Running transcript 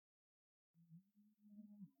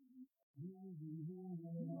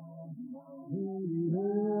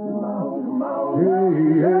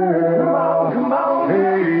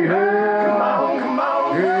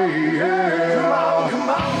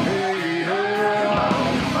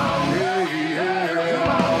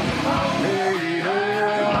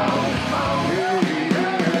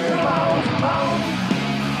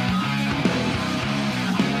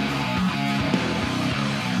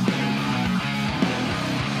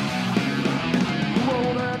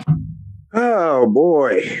Oh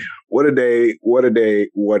boy, what a day, what a day,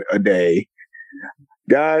 what a day.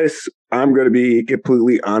 Guys, I'm going to be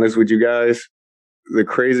completely honest with you guys. The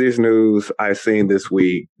craziest news I've seen this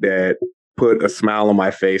week that put a smile on my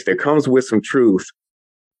face, that comes with some truth,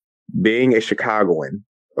 being a Chicagoan,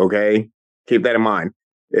 okay? Keep that in mind,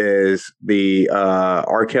 is the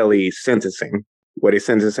R. Kelly sentencing. What they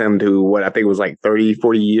sentenced him to, what I think it was like 30,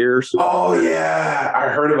 40 years. Oh, yeah. I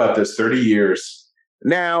heard about this, 30 years.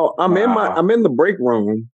 Now I'm in the break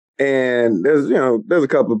room, and there's a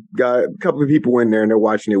couple of people in there, and they're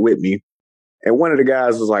watching it with me. And one of the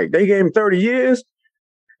guys was like, "They gave him 30 years,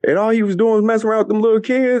 and all he was doing was messing around with them little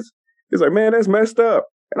kids." He's like, "Man, that's messed up."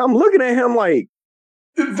 And I'm looking at him like,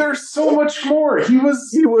 "There's so much more." He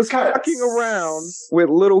was fucking around with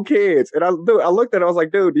little kids, and I looked at it. I was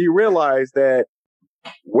like, "Dude, do you realize that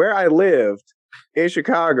where I lived in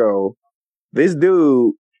Chicago, this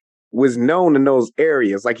dude was known in those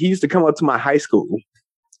areas? Like, he used to come up to my high school.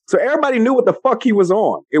 So everybody knew what the fuck he was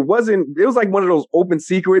on. It was like one of those open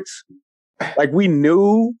secrets. Like, we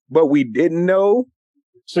knew, but we didn't know."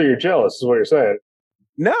 So you're jealous, is what you're saying?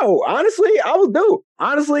 No, honestly,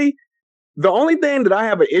 honestly, the only thing that I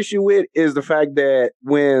have an issue with is the fact that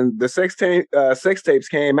when the sex tapes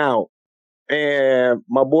came out, and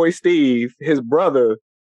my boy Steve, his brother,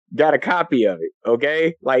 got a copy of it,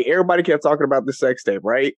 okay? Like, everybody kept talking about the sex tape,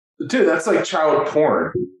 right? Dude, that's like child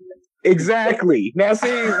porn. Exactly. Now,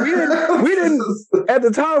 see, we didn't at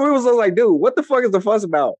the time. We was like, "Dude, what the fuck is the fuss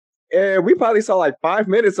about?" And we probably saw like 5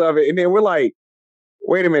 minutes of it, and then we're like,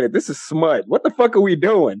 "Wait a minute, this is smut. What the fuck are we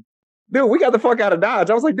doing, dude? We got the fuck out of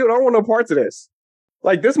Dodge." I was like, "Dude, I don't want no parts of this.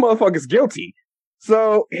 Like, this motherfucker's guilty."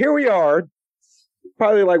 So here we are,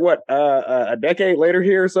 probably like what a decade later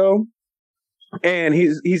here or so, and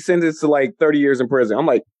he's sentenced to like 30 years in prison. I'm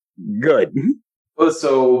like, good. Well,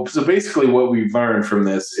 so basically what we've learned from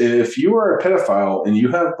this, if you are a pedophile and you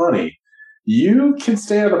have money, you can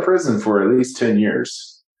stay out of prison for at least 10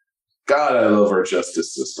 years. God, I love our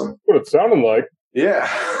justice system. What it sounded like. Yeah.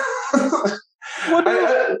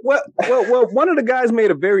 Well, one of the guys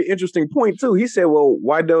made a very interesting point too. He said, "Well,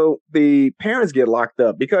 why don't the parents get locked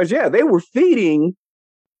up?" Because they were feeding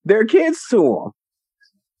their kids to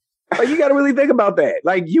them. Like, you got to really think about that.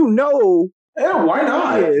 Like, yeah, why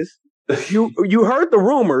not? You heard the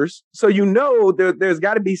rumors, so there's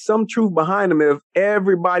got to be some truth behind them if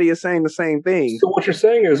everybody is saying the same thing. So what you're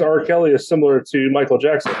saying is R. Kelly is similar to Michael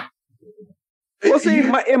Jackson. Well, see,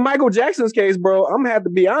 in Michael Jackson's case, bro, I'm gonna have to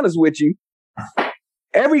be honest with you.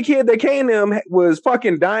 Every kid that came to him was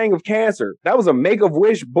fucking dying of cancer. That was a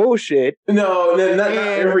Make-A-Wish bullshit. No, not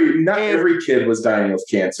every kid was dying of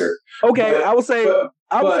cancer. Okay, but, I would say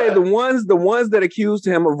the ones that accused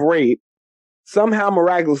him of rape, somehow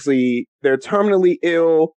miraculously, their terminally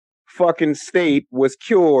ill fucking state was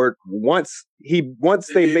cured once they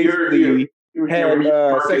basically had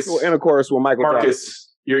sexual intercourse with Michael Jackson.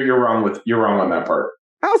 You're wrong on that part.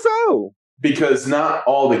 How so? Because not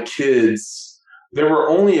all the kids. There were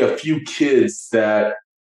only a few kids that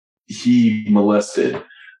he molested.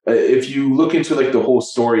 If you look into like the whole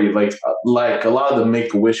story, like a lot of the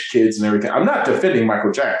Make-A-Wish kids and everything. I'm not defending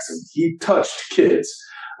Michael Jackson. He touched kids.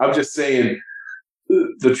 I'm just saying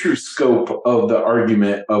the true scope of the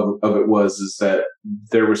argument of it is that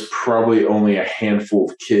there was probably only a handful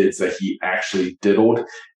of kids that he actually diddled,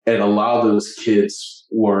 and a lot of those kids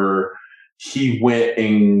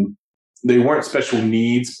they weren't special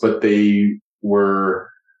needs, but they were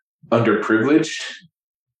underprivileged,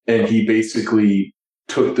 and he basically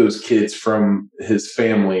took those kids from his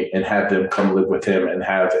family and had them come live with him and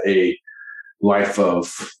have a life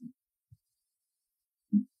of.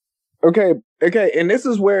 Okay, and this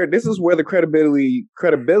is where the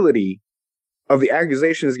credibility of the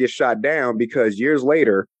accusations get shot down, because years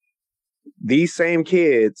later, these same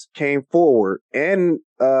kids came forward, and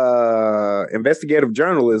investigative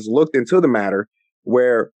journalists looked into the matter,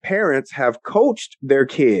 where parents have coached their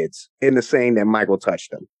kids into saying that Michael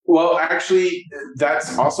touched them. Well, actually,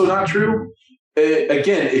 that's also not true.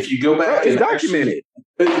 Again, if you go back, it's documented.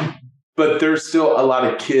 But there's still a lot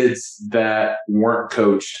of kids that weren't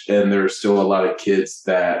coached, and there's still a lot of kids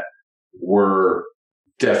that were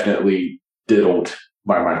definitely diddled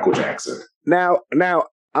by Michael Jackson. Now,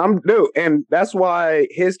 and that's why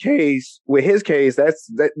that's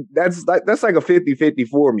like a 50-50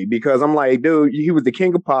 for me, because I'm like, dude, he was the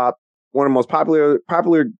king of pop, one of the most popular,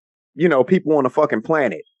 people on the fucking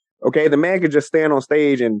planet. Okay, the man could just stand on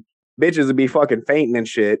stage and bitches would be fucking fainting and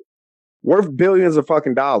shit, worth billions of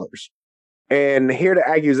fucking dollars. And hear the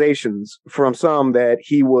accusations from some that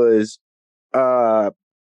he was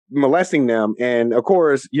molesting them, and of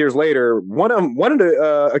course, years later, one of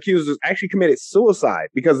the accusers actually committed suicide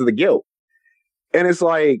because of the guilt. And it's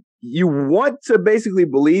like, you want to basically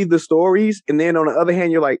believe the stories, and then on the other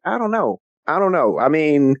hand, you're like, I don't know. I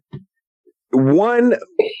mean, one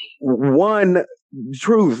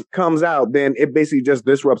truth comes out, then it basically just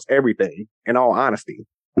disrupts everything. In all honesty,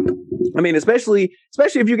 I mean, especially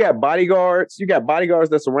if you got bodyguards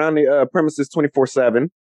that surround the premises 24/7.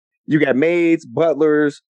 You got maids,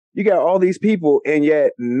 butlers. You got all these people, and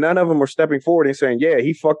yet none of them are stepping forward and saying, "Yeah,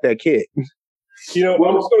 he fucked that kid." I'm just going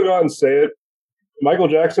to go out and say it. Michael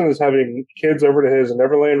Jackson is having kids over to his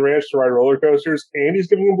Neverland Ranch to ride roller coasters, and he's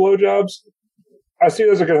giving them blowjobs. I see it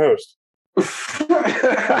as a good host.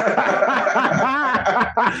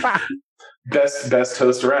 best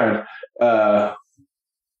host around.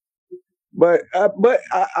 But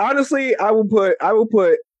honestly, I will put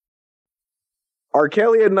R.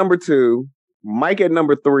 Kelly at number 2, Mike at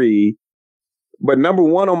number 3, but number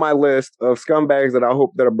 1 on my list of scumbags that I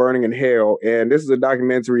hope that are burning in hell. And this is a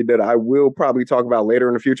documentary that I will probably talk about later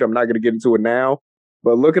in the future. I'm not going to get into it now,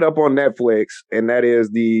 but look it up on Netflix, and that is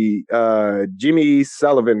the Jimmy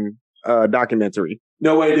Sullivan documentary.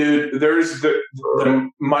 No way, dude. There's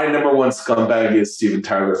my number 1 scumbag is Steven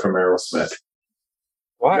Tyler from Aerosmith.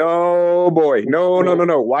 What? No, boy. No.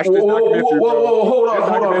 Watch this documentary. Whoa, hold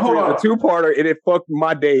on. It's a 2-parter, and it fucked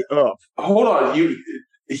my day up. Hold on.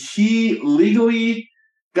 He legally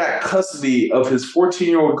got custody of his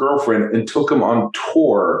 14-year-old girlfriend and took him on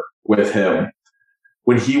tour with him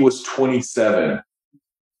when he was 27.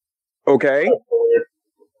 Okay.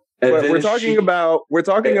 But we're talking about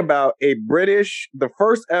the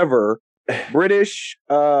first ever British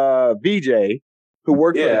VJ who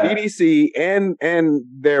worked for the BBC and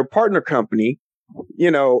their partner company,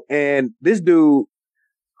 and this dude,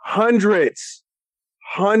 hundreds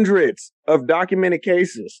of documented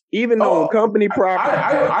cases, even on company property.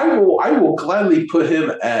 I will gladly put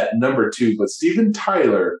him at number 2, but Steven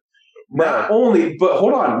Tyler, not only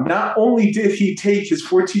did he take his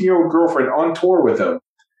 14-year-old girlfriend on tour with him,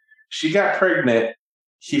 she got pregnant,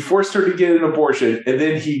 he forced her to get an abortion, and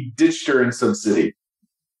then he ditched her in some city.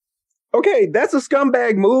 Okay, that's a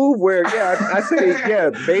scumbag move where, I say,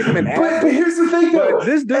 basement. But here's the thing, though.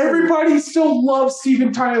 This dude, everybody still loves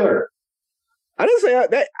Steven Tyler. I didn't say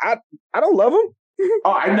that. I don't love him.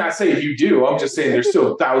 Oh, I'm not saying you do. I'm just saying there's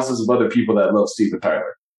still thousands of other people that love Steven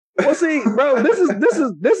Tyler. Well, see, bro, this is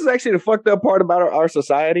actually the fucked up part about our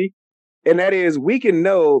society, and that is we can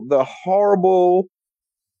know the horrible,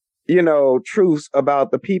 truths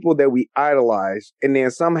about the people that we idolize, and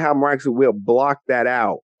then somehow miraculously we'll block that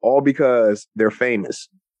out. All because they're famous.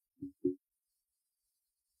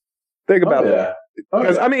 Think about that.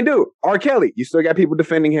 Because I mean, dude, R. Kelly, you still got people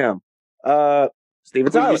defending him.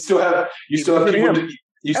 Steven Tyler, you still have people.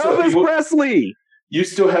 Elvis Presley. You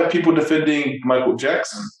still have people defending Michael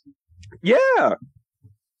Jackson. Yeah,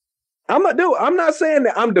 I'm not saying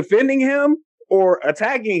that I'm defending him or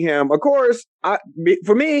attacking him. Of course,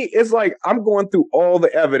 for me, it's like I'm going through all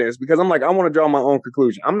the evidence because I'm like, I want to draw my own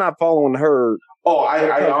conclusion. I'm not following her. Oh,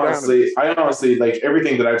 I honestly, like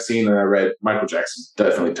everything that I've seen and I read, Michael Jackson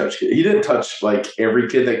definitely touched it. He didn't touch like every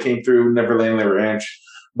kid that came through Neverland Ranch,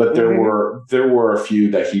 but there were a few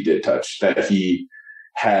that he did touch, that he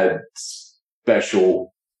had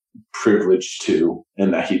special privilege to,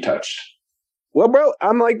 and that he touched. Well, bro,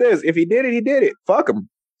 I'm like this. If he did it, he did it. Fuck him.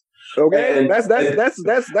 Okay, that's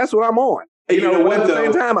what I'm on. You know what? At the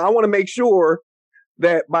same time, I want to make sure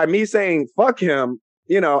that by me saying fuck him,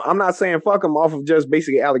 I'm not saying fuck him off of just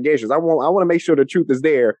basically allegations. I want to make sure the truth is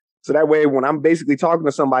there, so that way when I'm basically talking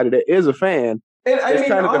to somebody that is a fan and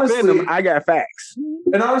trying to defend them, I got facts.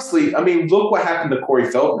 And honestly, I mean, look what happened to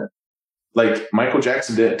Corey Feldman. Like Michael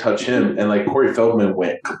Jackson didn't touch him, and like Corey Feldman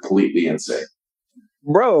went completely insane.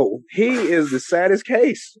 Bro, he is the saddest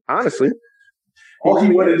case, honestly. All he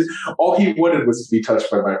wanted was to be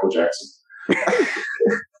touched by Michael Jackson.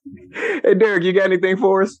 Hey, Derek, you got anything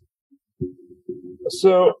for us?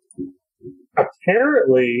 So,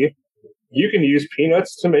 apparently, you can use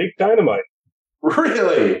peanuts to make dynamite.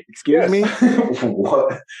 Really? Excuse me?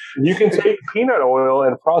 What? You can take peanut oil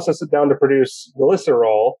and process it down to produce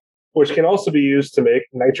glycerol, which can also be used to make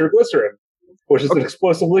nitroglycerin, which is an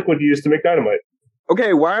explosive liquid used to make dynamite.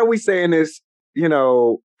 okay, why are we saying this? You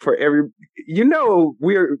know, for every, you know,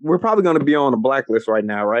 we're probably going to be on the blacklist right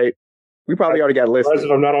now, right? We probably already got listed.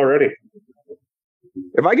 I'm not already.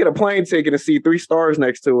 If I get a plane ticket and see 3 stars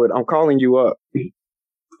next to it, I'm calling you up.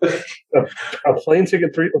 A plane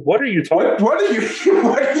ticket 3. What are you talking? What are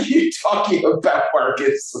you talking about,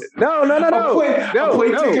 Marcus? No. A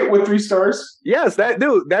plane ticket with 3 stars. Yes,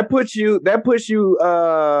 that puts you.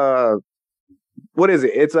 What is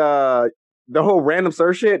it? It's the whole random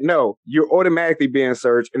search shit. No, you're automatically being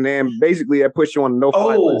searched, and then basically that puts you on the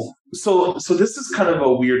no-fly list. So this is kind of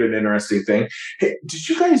a weird and interesting thing. Hey, did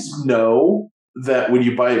you guys know that when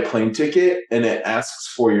you buy a plane ticket and it asks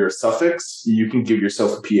for your suffix, you can give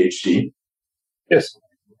yourself a PhD? Yes.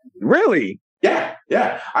 Really? Yeah.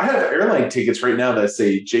 I have airline tickets right now that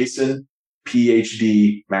say Jason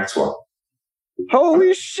PhD Maxwell.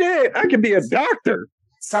 Holy shit! I could be a doctor.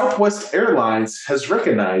 Southwest Airlines has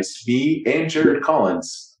recognized me and Jared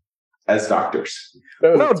Collins as doctors.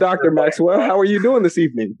 Hello, Dr. Maxwell. How are you doing this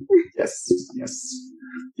evening? Yes.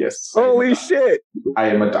 Holy shit. I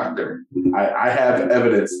am a doctor. I have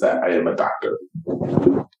evidence that I am a doctor.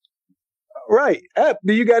 Right.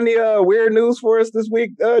 Do you got any weird news for us this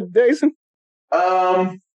week, Jason?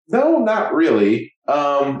 No, not really.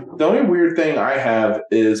 The only weird thing I have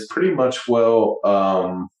is pretty much,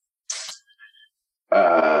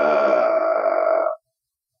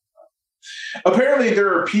 apparently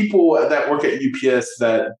there are people that work at UPS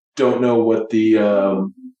that don't know what the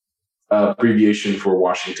abbreviation for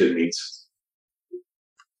Washington means.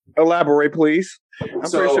 Elaborate, please. I'm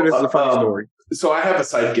pretty sure this is a funny story. So I have a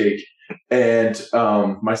side gig, and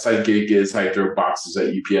my side gig is I throw boxes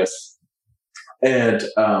at UPS. And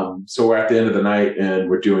so we're at the end of the night, and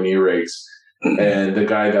we're doing earaches. And the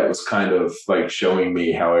guy that was kind of like showing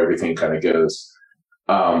me how everything kind of goes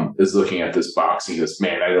is looking at this box. And he goes,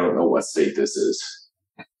 "Man, I don't know what state this is."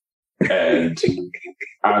 And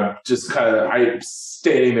I'm just I'm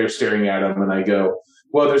standing there staring at him, and I go,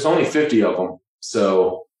 "Well, there's only 50 of them.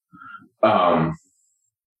 So,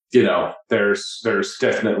 there's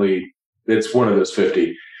definitely, it's one of those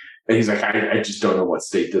 50. And he's like, I just don't know what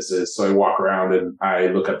state this is. So I walk around and I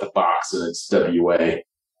look at the box and it's WA.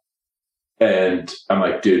 And I'm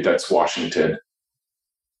like, dude, that's Washington.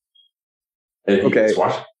 And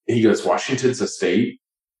he goes, Washington's a state?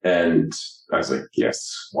 And I was like,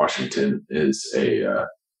 yes, Washington is a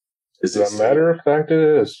As a matter of fact, it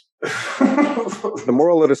is. The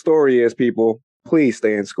moral of the story is, people, please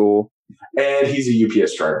stay in school. And he's a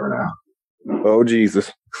UPS driver now. Oh,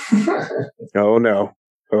 Jesus. Oh, no.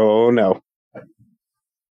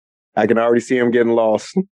 I can already see him getting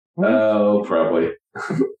lost. Oh, probably.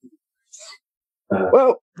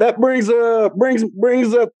 Well, that brings up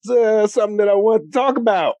something that I want to talk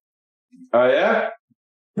about. Oh, yeah?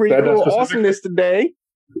 Pretty cool awesomeness today.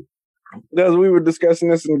 As we were discussing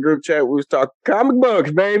this in the group chat, we was talking comic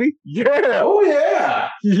books, baby. Yeah. Oh, yeah.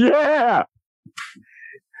 Yeah.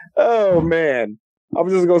 Oh, man. I'm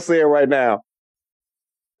just going to say it right now.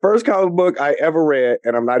 First comic book I ever read,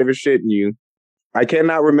 and I'm not even shitting you. I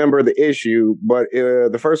cannot remember the issue, but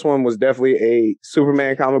the first one was definitely a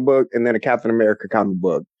Superman comic book and then a Captain America comic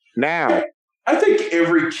book. Now, I think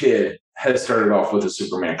every kid has started off with a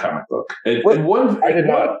Superman comic book. In one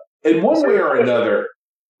way or another.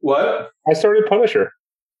 What? I started Punisher.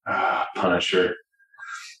 Punisher.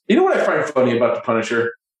 You know what I find funny about the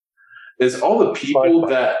Punisher? Is all the people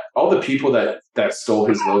that stole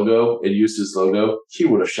his logo and used his logo, he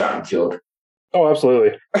would have shot and killed. Oh,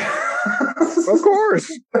 absolutely. Of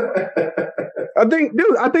course. I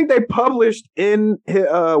think they published in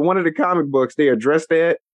one of the comic books, they addressed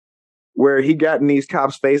that, where he got in these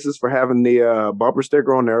cops' faces for having the bumper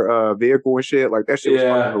sticker on their vehicle and shit. Like, that shit was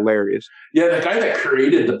fucking hilarious. Yeah, the guy that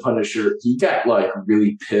created the Punisher, he got like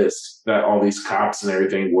really pissed that all these cops and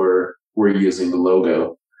everything were using the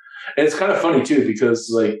logo. And it's kind of funny too,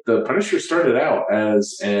 because like the Punisher started out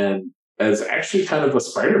as actually kind of a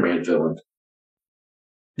Spider-Man villain.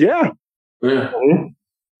 Yeah. Yeah.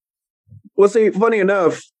 Well, see, funny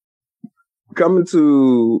enough, coming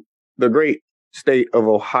to the great state of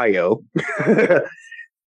Ohio,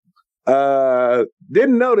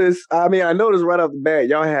 didn't notice. I mean, I noticed right off the bat,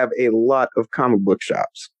 y'all have a lot of comic book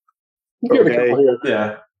shops. Okay.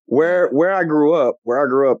 Yeah. Where I grew up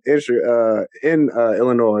in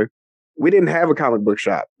Illinois, we didn't have a comic book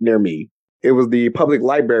shop near me. It was the public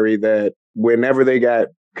library that whenever they got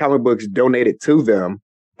comic books donated to them,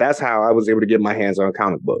 that's how I was able to get my hands on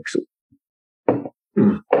comic books.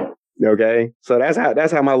 Okay, so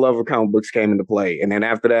that's how my love of comic books came into play. And then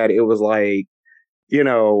after that, it was like,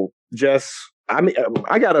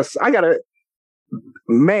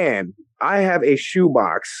 I have a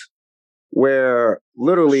shoebox where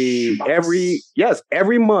literally every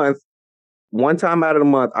month, one time out of the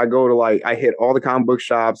month, I go to I hit all the comic book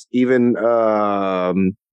shops, even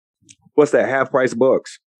what's that, Half Price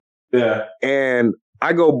Books. Yeah. And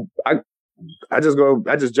I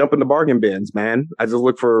just jump in the bargain bins, man. I just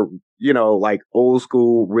look for, old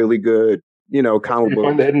school, really good, comic books.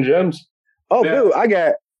 Find the hidden gems. Oh, yeah. Dude, I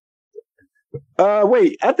got,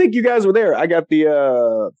 wait, I think you guys were there. I got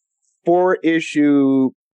the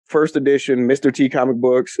 4-issue first edition Mr. T comic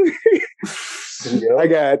books. I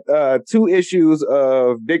got 2 issues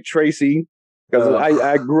of Dick Tracy, because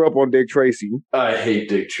I grew up on Dick Tracy. I hate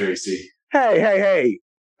Dick Tracy. Hey.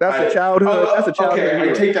 That's a childhood. That's a childhood. Okay,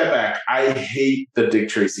 I take that back. I hate the Dick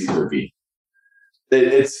Tracy movie.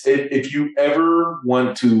 If you ever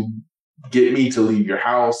want to get me to leave your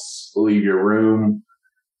house, leave your room,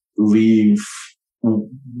 leave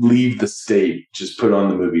the state, just put on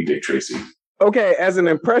the movie Dick Tracy. Okay, as an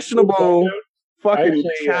impressionable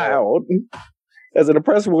child,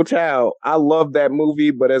 I love that movie,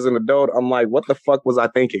 but as an adult, I'm like, what the fuck was I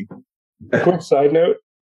thinking? Quick side note.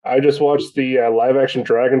 I just watched the live-action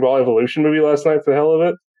Dragon Ball Evolution movie last night for the hell of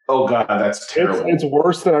it. Oh, God, that's terrible. It's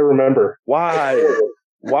worse than I remember. Why?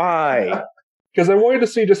 Why? Because I wanted to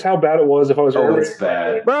see just how bad it was if I was... Oh, it's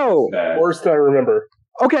bad. Bro. It's bad. Worse than I remember.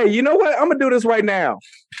 Okay, you know what? I'm going to do this right now.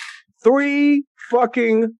 3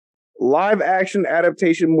 fucking live-action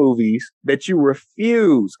adaptation movies that you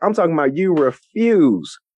refuse. I'm talking about you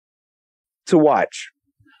refuse to watch.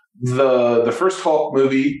 The first Hulk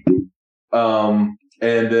movie...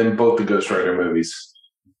 and then both the Ghost Rider movies.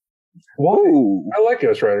 Whoa. I like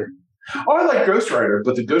Ghost Rider. Oh, I like Ghost Rider,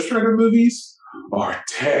 but the Ghost Rider movies are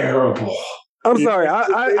terrible. I'm sorry.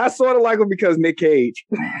 I sort of like them because Nick Cage.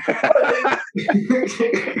 I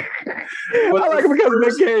like him because of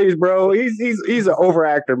Nick Cage, bro. He's an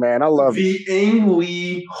overactor, man. I love it. The Ang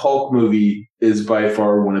Lee Hulk movie is by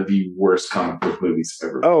far one of the worst comic book movies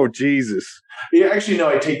ever. Oh, Jesus. Yeah, actually, no,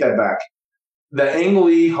 I take that back. The Ang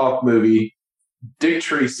Lee Hulk movie, Dick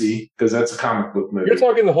Tracy, because that's a comic book movie. You're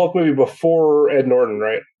talking the Hulk movie before Ed Norton,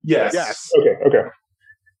 right? Yes. Okay.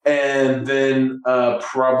 And then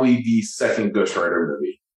probably the second Ghost Rider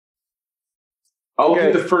movie. I'll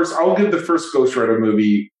give the first Ghost Rider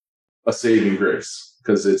movie a saving grace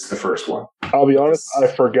because it's the first one. I'll be honest, I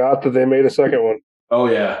forgot that they made a second one. Oh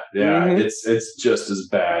yeah. Mm-hmm. It's just as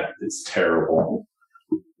bad. It's terrible.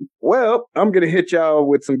 Well, I'm gonna hit y'all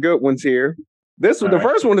with some good ones here. The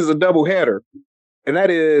first one is a double header, and that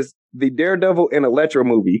is the Daredevil and Elektra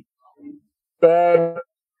movie. That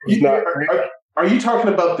is not. Are you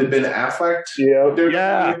talking about the Ben Affleck?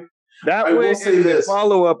 Yeah. That was the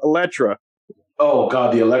follow-up Elektra. Oh,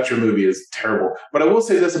 God, the Elektra movie is terrible. But I will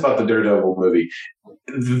say this about the Daredevil movie.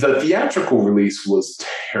 The theatrical release was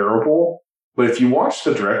terrible, but if you watch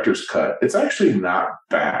the director's cut, it's actually not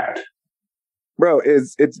bad. Bro,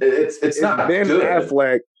 it's not Ben good.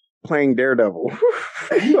 Affleck playing Daredevil.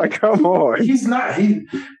 Like, come on. He's not. I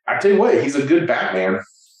tell you what, he's a good Batman.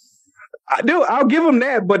 Dude, I'll give him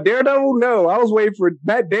that, but Daredevil, no. I was waiting for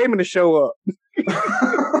Matt Damon to show up.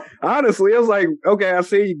 Honestly, I was like, okay, I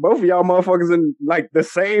see both of y'all motherfuckers in like the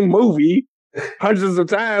same movie hundreds of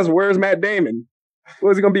times. Where's Matt Damon?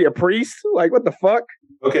 Was he gonna be a priest? Like, what the fuck?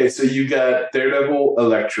 Okay, so you got Daredevil,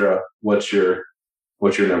 Elektra. What's your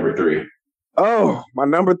number 3? Oh, my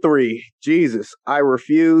number 3. Jesus, I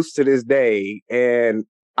refuse to this day, and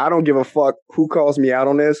I don't give a fuck who calls me out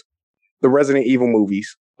on this. The Resident Evil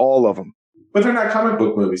movies, all of them. But they're not comic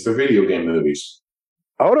book movies; they're video game movies.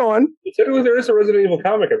 Hold on. Typically, there is a Resident Evil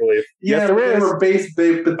comic, I believe. Yes, there is.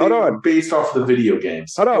 They were based off the video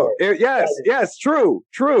games. Hold on. Yes, true.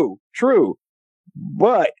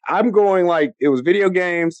 But I'm going like it was video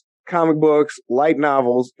games, comic books, light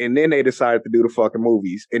novels, and then they decided to do the fucking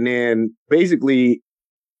movies. And then basically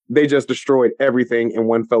they just destroyed everything in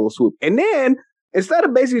one fell swoop. And then instead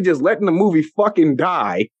of basically just letting the movie fucking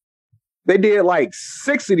die, they did like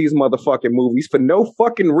 6 of these motherfucking movies for no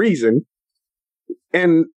fucking reason.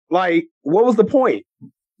 And like, what was the point?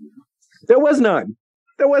 There was none.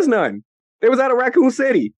 They was out of Raccoon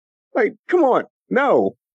City. Like, come on.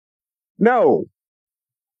 No.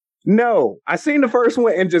 I seen the first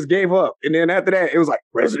one and just gave up. And then after that, it was like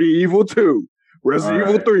Resident Evil 2, Resident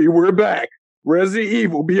Evil 3, we're back. Resident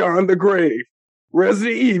Evil Beyond the Grave.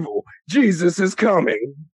 Resident Evil, Jesus is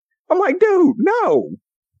coming. I'm like, dude, no.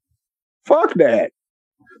 Fuck that.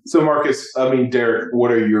 So Derek,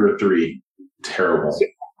 what are your 3 terrible?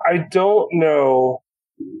 I don't know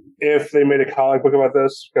if they made a comic book about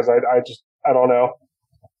this because I don't know.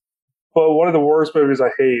 But one of the worst movies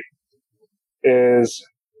I hate is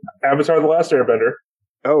Avatar: The Last Airbender.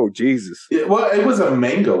 Oh Jesus! Well, it was a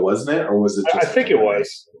manga, wasn't it, or was it? I think it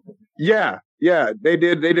was. Yeah. They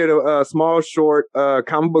did a small short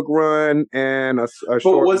comic book run and a short.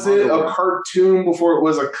 But was it a run. cartoon before it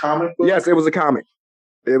was a comic book? Yes, it was a comic.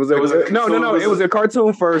 It was a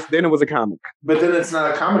cartoon first, then it was a comic. But then it's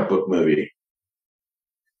not a comic book movie.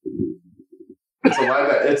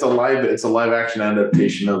 It's a live action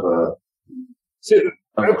adaptation of a. See,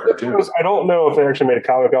 cartoon. I don't know if they actually made a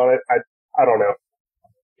comic on it. I don't know.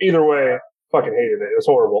 Either way, fucking hated it. It was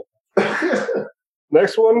horrible.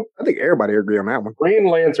 Next one. I think everybody agree on that one. Green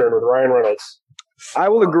Lantern with Ryan Reynolds. I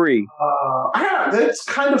will agree. That's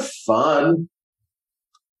kind of fun.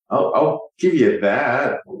 I'll give you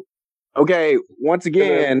that. Okay, once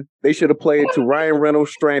again, they should have played to Ryan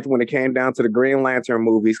Reynolds' strength when it came down to the Green Lantern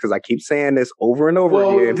movies, because I keep saying this over and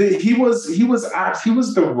over again. He was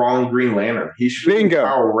the wrong Green Lantern. He should have been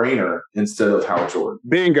Kyle Rayner instead of Hal Jordan.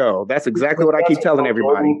 Bingo. That's exactly what I keep telling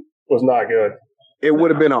everybody. Jordan was not good. It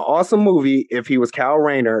would have been an awesome movie if he was Kyle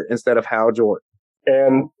Rayner instead of Hal Jordan.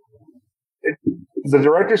 And the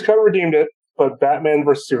director's cut redeemed it, but Batman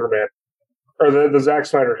vs. Superman. Or the Zack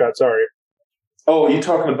Snyder cut, sorry. Oh, you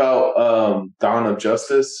talking about Dawn of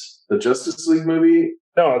Justice? The Justice League movie?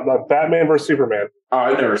 No, Batman vs. Superman. Oh,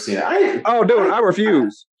 I've never seen it. I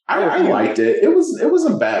refuse. I liked it. It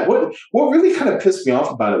wasn't bad. What really kind of pissed me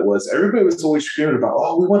off about it was everybody was always screaming about,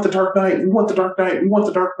 oh, we want the Dark Knight, we want the Dark Knight, we want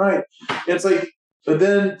the Dark Knight. And it's like, but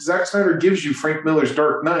then Zack Snyder gives you Frank Miller's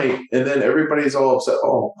Dark Knight, and then everybody's all upset.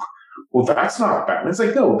 Oh, well, that's not Batman. It's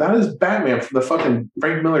like, no, that is Batman from the fucking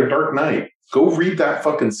Frank Miller Dark Knight. Go read that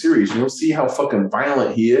fucking series, and you'll see how fucking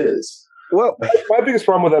violent he is. Well, my biggest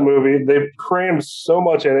problem with that movie, they crammed so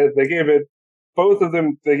much in it. They gave them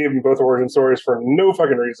both origin stories for no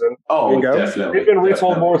fucking reason. Oh, definitely. They've been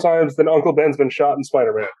retold more times than Uncle Ben's been shot in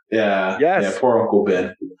Spider-Man. Yeah. Yes. Yeah, poor Uncle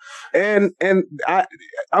Ben. And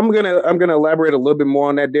I'm gonna elaborate a little bit more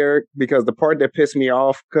on that, Derek, because the part that pissed me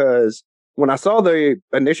off, because when I saw the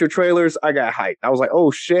initial trailers, I got hyped. I was like,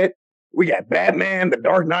 oh shit, we got Batman, the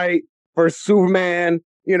Dark Knight versus Superman,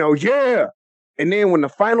 yeah. And then when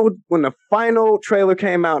the final trailer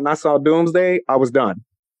came out and I saw Doomsday, I was done.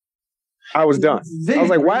 I was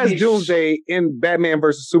like, why is Doomsday in Batman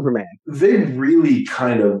versus Superman? They really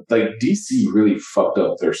kind of, DC really fucked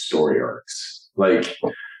up their story arcs. Like,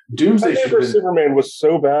 Doomsday Batman versus Superman was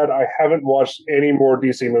so bad, I haven't watched any more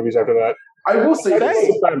DC movies after that. I will say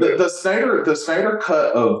the Snyder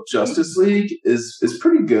cut of Justice League is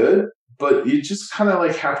pretty good, but you just kind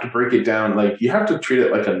of have to break it down. Like, you have to treat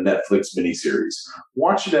it like a Netflix miniseries.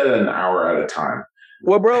 Watch it at an hour at a time.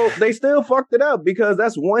 Well, bro, they still fucked it up, because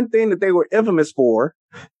that's one thing that they were infamous for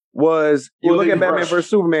was look at Batman vs.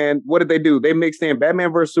 Superman. What did they do? They mixed in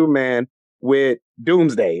Batman vs. Superman with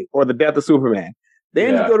Doomsday or the death of Superman.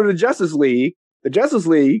 Then you go to the Justice League. The Justice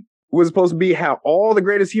League was supposed to be how all the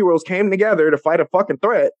greatest heroes came together to fight a fucking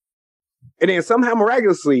threat. And then somehow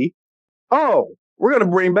miraculously, we're going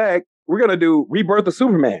to do Rebirth of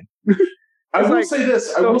Superman. I will say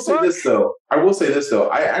this though.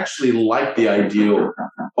 I actually like the idea.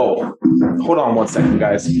 Oh, hold on one second,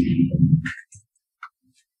 guys.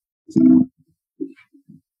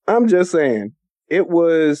 I'm just saying, it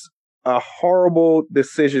was a horrible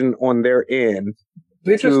decision on their end.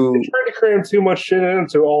 They tried to cram too much shit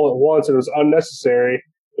into all at once, and it was unnecessary.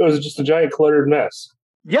 It was just a giant cluttered mess.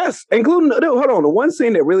 Yes, including, hold on, the one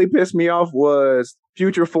scene that really pissed me off was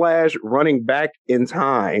Future Flash running back in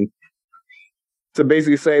time to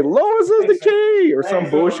basically say, Lois is the key, or some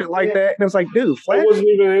bullshit like that. And it's like, dude, Flash wasn't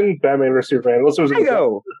even in Batman vs. Superman. Unless it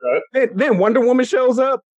was then Wonder Woman shows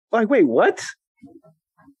up. Like, wait, what?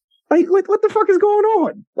 Like, what the fuck is going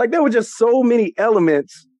on? Like, there were just so many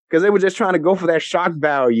elements, because they were just trying to go for that shock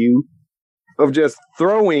value of just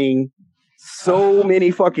throwing so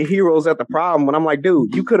many fucking heroes at the problem. When I'm like,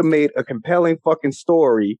 dude, you could have made a compelling fucking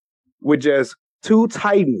story with just two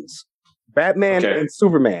titans, Batman and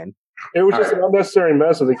Superman. It was just an unnecessary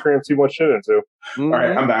mess that they crammed too much shit into. Mm-hmm. All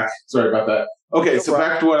right, I'm back. Sorry about that. Okay, so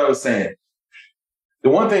back to what I was saying. The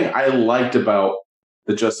one thing I liked about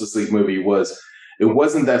the Justice League movie was it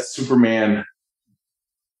wasn't that Superman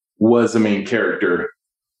was the main character.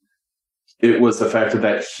 It was the fact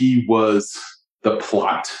that he was the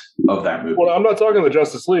plot of that movie. Well, I'm not talking the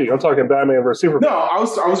Justice League. I'm talking Batman vs. Superman. No, I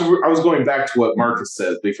was going back to what Marcus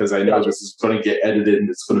said, because I know this is going to get edited and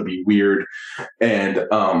it's going to be weird. And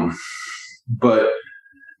but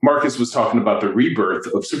Marcus was talking about the rebirth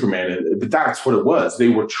of Superman, but that's what it was. They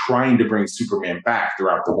were trying to bring Superman back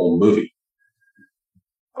throughout the whole movie.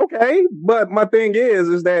 Okay, but my thing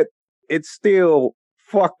is that it's still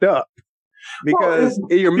fucked up, because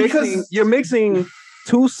you're mixing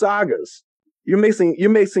two sagas. You're mixing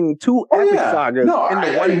two epic sagas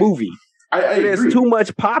into one movie. There's too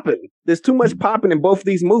much popping. There's too much popping in both of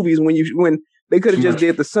these movies when they could have just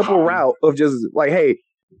did the simple route of just like, hey,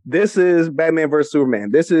 this is Batman versus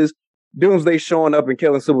Superman. This is Doomsday showing up and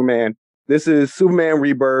killing Superman. This is Superman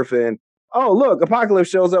Rebirth, and oh look, Apocalypse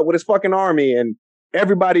shows up with his fucking army and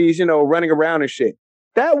everybody's running around and shit.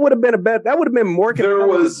 That would have been that would have been more. There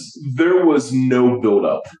was no build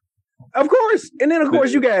up. Of course. And then, of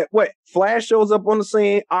course, you got Flash shows up on the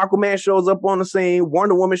scene. Aquaman shows up on the scene.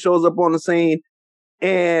 Wonder Woman shows up on the scene.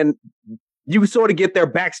 And you sort of get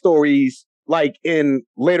their backstories like in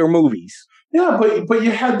later movies. Yeah, but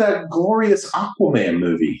you had that glorious Aquaman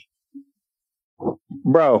movie.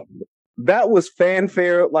 Bro, that was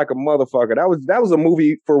fanfare like a motherfucker. That was a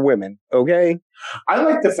movie for women, okay? I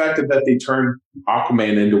like the fact that they turned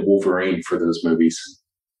Aquaman into Wolverine for those movies.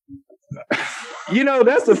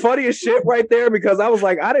 That's the funniest shit right there because I was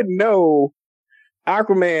like, I didn't know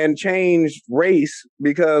Aquaman changed race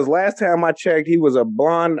because last time I checked, he was a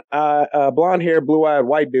blonde-haired, blue-eyed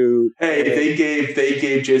white dude. Hey, they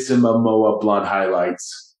gave Jason Momoa blonde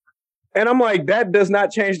highlights, and I'm like, that does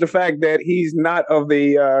not change the fact that he's not of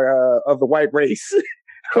the white race.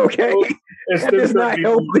 Okay, that does not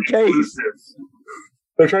help the case.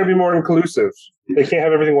 They're trying to be more inclusive. They can't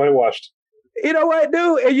have everything whitewashed. You know what,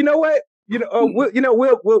 dude? And you know what?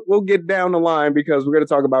 We'll get down the line because we're going to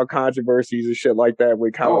talk about controversies and shit like that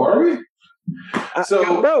with comic. Oh, are we?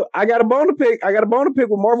 Bro, I got a bone to pick. I got a bone to pick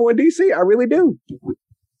with Marvel and DC. I really do.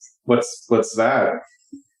 What's that?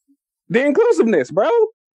 The inclusiveness, bro.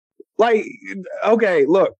 Like, okay,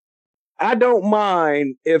 look, I don't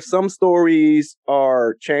mind if some stories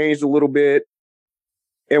are changed a little bit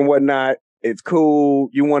and whatnot. It's cool.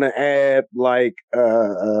 You want to add like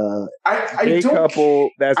a couple.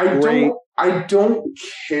 That's great. I don't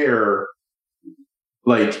care.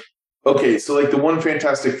 Like, okay, so like the one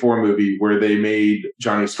Fantastic Four movie where they made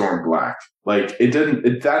Johnny Storm black. Like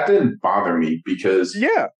that didn't bother me because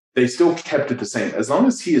they still kept it the same. As long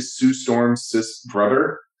as he is Sue Storm's cis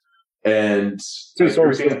brother and Sue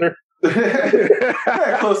Storm's sister.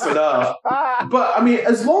 Close enough. But I mean,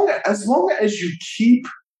 as long as you keep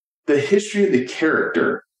the history of the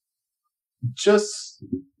character,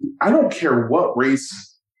 I don't care what race,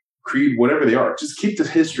 creed, whatever they are, just keep the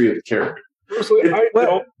history of the character. Personally, I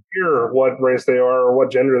don't care what race they are or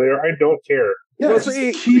what gender they are. I don't care. Yeah,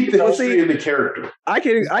 keep the history of the character. I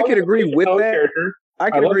can agree with that.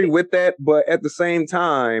 I can agree with that, but at the same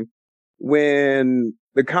time, when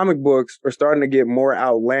the comic books are starting to get more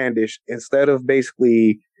outlandish, instead of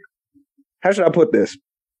basically, how should I put this?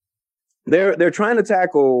 They're trying to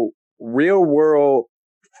tackle real world.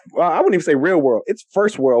 Well, I wouldn't even say real world. It's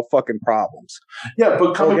first world fucking problems. Yeah,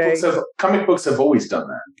 but comic books have always done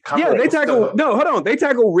that. They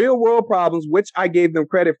tackle real world problems, which I gave them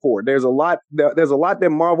credit for. There's a lot that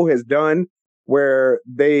Marvel has done where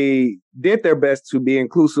they did their best to be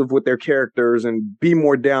inclusive with their characters and be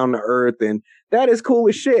more down to earth, and that is cool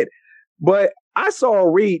as shit. But I saw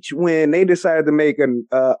Reach when they decided to make an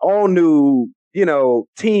all new,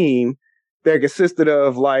 team that consisted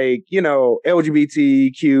of like,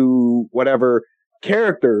 LGBTQ, whatever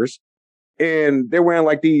characters. And they're wearing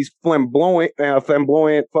like these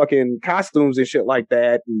flamboyant fucking costumes and shit like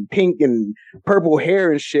that, and pink and purple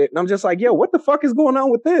hair and shit. And I'm just like, yo, what the fuck is going on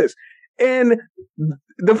with this? And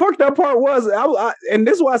the fucked up part was, and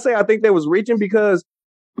this is why I say I think they was reaching, because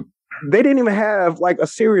they didn't even have like a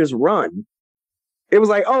serious run. It was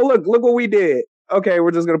like, oh, look what we did. Okay, we're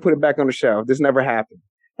just going to put it back on the shelf. This never happened.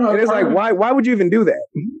 And it's like, why would you even do that?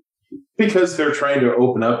 Because they're trying to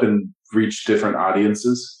open up and reach different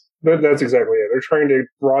audiences. That's exactly it. They're trying to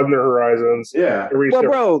broaden their horizons. Yeah. Well,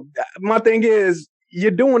 bro, my thing is, you're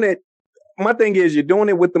doing it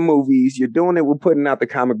with the movies. You're doing it with putting out the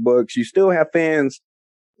comic books. You still have fans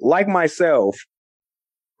like myself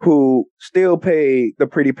who still pay the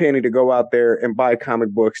pretty penny to go out there and buy comic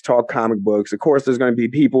books, talk comic books. Of course, there's going to be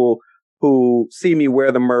people who see me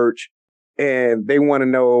wear the merch and they want to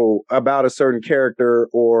know about a certain character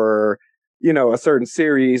or, a certain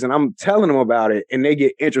series, and I'm telling them about it and they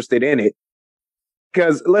get interested in it.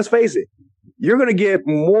 Because let's face it, you're going to get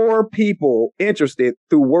more people interested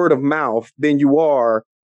through word of mouth than you are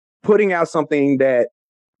putting out something that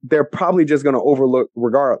they're probably just going to overlook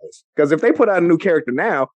regardless. Because if they put out a new character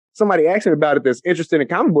now, somebody asks me about it that's interested in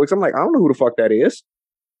comic books, I'm like, I don't know who the fuck that is.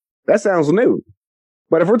 That sounds new.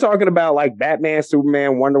 But if we're talking about like Batman,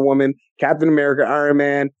 Superman, Wonder Woman, Captain America, Iron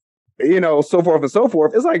Man, so forth and so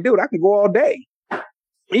forth, it's like, dude, I can go all day.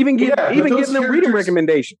 Even getting them reading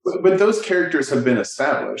recommendations. But those characters have been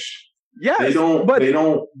established. Yes,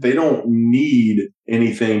 they don't need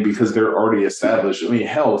anything because they're already established. I mean,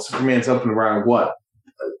 hell, Superman's up and around what,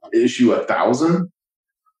 issue 1,000?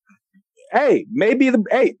 Hey,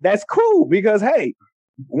 that's cool because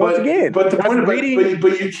once again, but the point,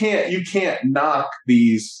 but you can't knock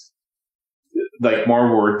these like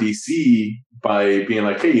Marvel or DC by being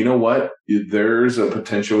like, hey, you know what? There's a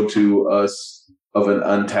potential to us of an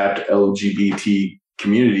untapped LGBT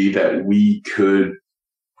community that we could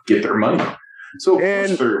get their money. So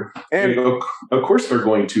of course they're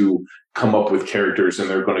going to come up with characters and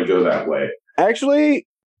they're going to go that way. Actually,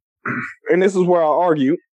 and this is where I'll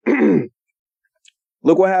argue.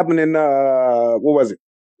 Look what happened in what was it?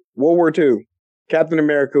 World War II. Captain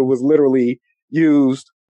America was literally used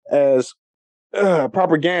as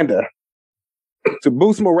propaganda to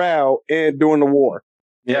boost morale during the war.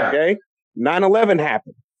 Yeah. Okay. 9/11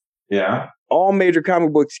 happened. Yeah. All major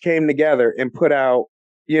comic books came together and put out,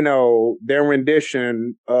 their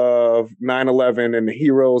rendition of 9/11 and the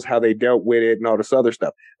heroes, how they dealt with it and all this other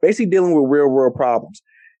stuff. Basically dealing with real world problems.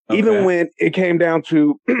 Okay. Even when it came down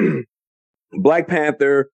to Black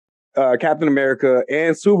Panther, Captain America,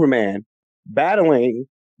 and Superman battling,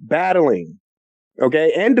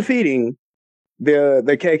 okay, and defeating the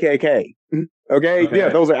KKK. Okay? Yeah,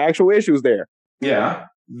 those are actual issues there. Yeah.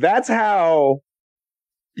 That's how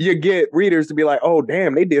you get readers to be like, oh,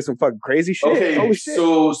 damn, they did some fucking crazy shit. Okay, holy shit.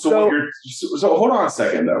 So hold on a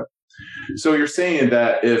second, though. So you're saying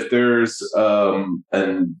that if there's a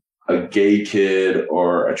gay kid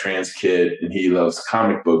or a trans kid and he loves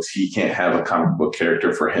comic books, he can't have a comic book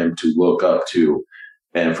character for him to look up to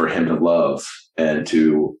and for him to love and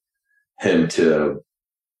to him to,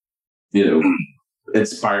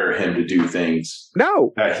 inspire him to do things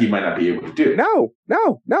that he might not be able to do. No.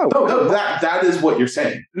 That is what you're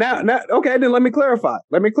saying. Now, okay, then let me clarify.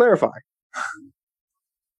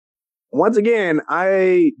 Once again,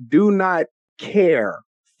 I do not care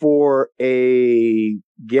for a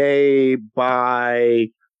gay, bi,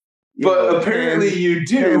 but apparently you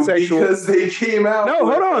do because they came out. No,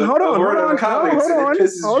 hold on.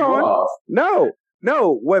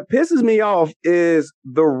 No, what pisses me off is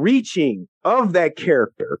the reaching of that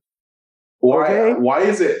character. Why? Okay? Why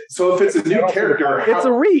is it? So if it's a new character, it's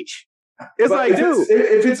a reach. It's like, dude,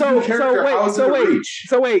 if it's a new character, how is it a reach?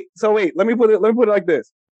 So wait. Let me put it like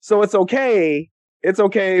this. So it's okay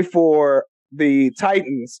for the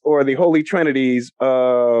Titans or the Holy Trinities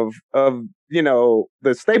of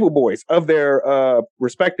the staple boys of their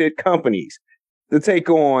respected companies to take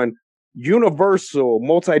on universal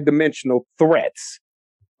multi-dimensional threats.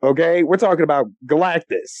 Okay, we're talking about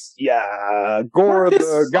Galactus, Gore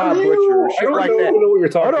the God Butcher, shit like that.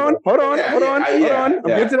 Hold on. I'm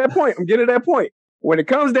getting to that point. When it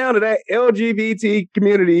comes down to that LGBT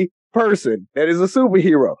community person that is a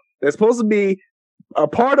superhero that's supposed to be a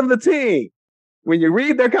part of the team, when you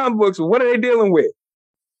read their comic books, what are they dealing with?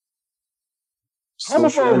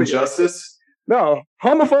 Social injustice? No,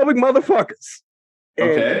 homophobic motherfuckers.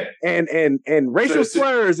 Okay. And racial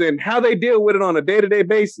slurs and how they deal with it on a day-to-day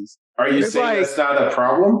basis. Are you saying that's not a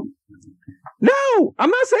problem? No, I'm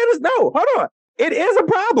not saying it's no. Hold on. It is a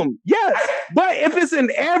problem. Yes. But if it's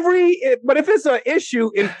an issue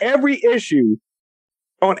in every issue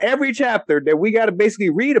on every chapter that we got to basically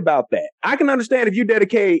read about that. I can understand if you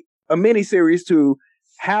dedicate a mini series to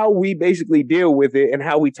how we basically deal with it and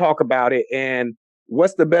how we talk about it and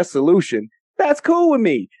what's the best solution. That's cool with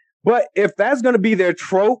me. But if that's going to be their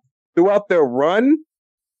trope throughout their run,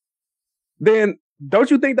 then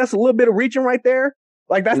don't you think that's a little bit of reaching right there?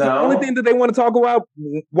 Like that's the only thing that they want to talk about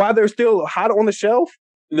while they're still hot on the shelf?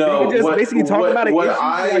 No, you just basically talk about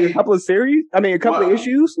a couple of series. I mean, a couple of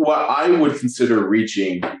issues. What I would consider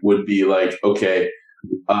reaching would be like, okay,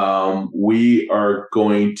 we are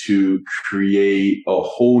going to create a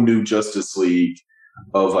whole new Justice League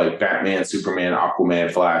of like Batman, Superman,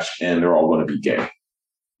 Aquaman, Flash, and they're all going to be gay.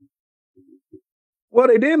 Well,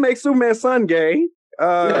 they did make Superman's son gay.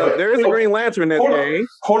 There is a Green Lantern that's gay.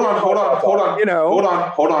 Hold on.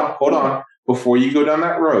 Before you go down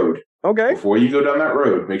that road. Okay. Before you go down that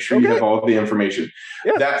road, make sure you have all the information.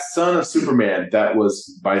 Yeah. That son of Superman that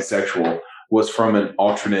was bisexual was from an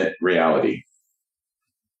alternate reality.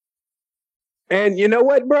 And you know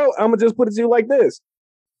what, bro? I'm going to just put it to you like this.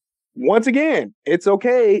 Once again, it's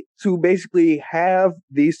okay to basically have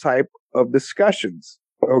these type of discussions.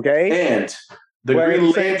 Okay. And the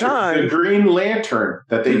Green Lantern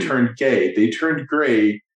that they turned gay, they turned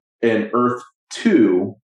gray in Earth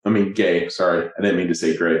 2. I mean, gay. Sorry, I didn't mean to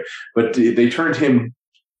say gray. But they turned him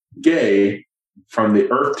gay from the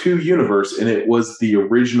Earth 2 universe, and it was the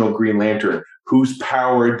original Green Lantern whose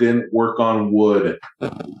power didn't work on wood.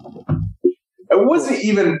 It wasn't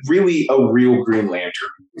even really a real Green Lantern.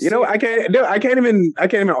 I can't even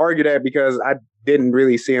argue that because I didn't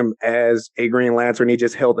really see him as a Green Lantern. He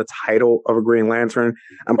just held the title of a Green Lantern.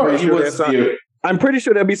 I'm pretty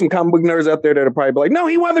sure there'll be some comic book nerds out there that'll probably be like, no,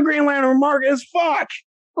 he was the Green Lantern, Marcus, fuck.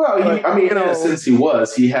 Well, in a sense he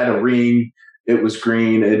was. He had a ring. It was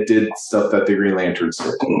green. It did stuff that the Green Lanterns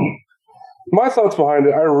did. My thoughts behind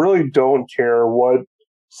it, I really don't care what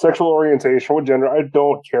sexual orientation, what gender. I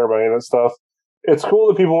don't care about any of that stuff. It's cool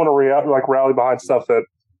that people want to rally behind stuff that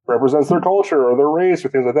represents their culture or their race or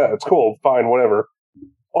things like that. It's cool, fine, whatever.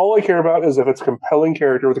 All I care about is if it's a compelling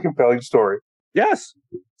character with a compelling story. Yes.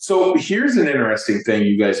 So here's an interesting thing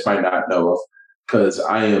you guys might not know of, because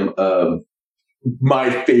I am my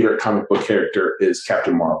favorite comic book character is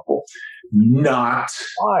Captain Marvel. Not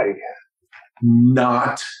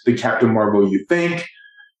the Captain Marvel you think.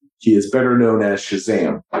 He is better known as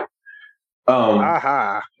Shazam.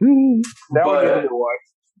 Now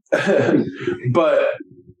but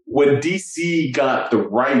when DC got the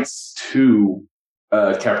rights to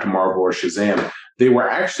Captain Marvel or Shazam, they were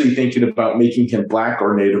actually thinking about making him Black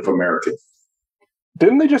or Native American.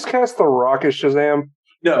 Didn't they just cast The Rock as Shazam?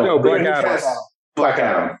 No, Black Adam. Black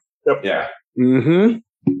Adam. Yep. Yeah. Mm-hmm.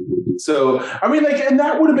 So, and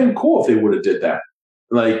that would have been cool if they would have did that.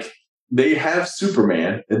 Like, they have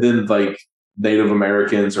Superman, and then, Native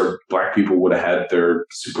Americans or Black people would have had their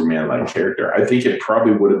Superman-like character. I think it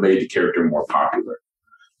probably would have made the character more popular.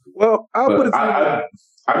 Well, I'm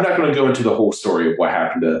not going to go into the whole story of what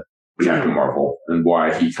happened to Captain Marvel and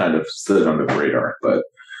why he kind of slid under the radar, but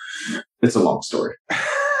it's a long story.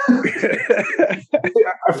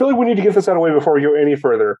 I feel like we need to get this out of the way before we go any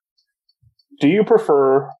further. Do you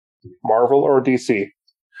prefer Marvel or DC?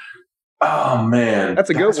 Oh man,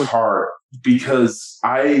 that's one. Hard because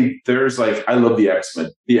I love the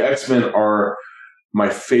X-Men. The X-Men are my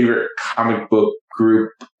favorite comic book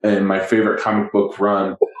group and my favorite comic book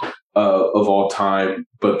run of all time.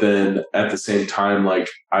 But then at the same time,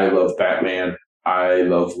 I love Batman. I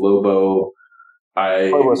love Lobo.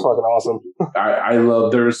 Lobo's fucking awesome. I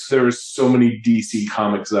love. There's so many DC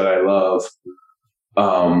comics that I love.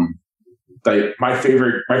 My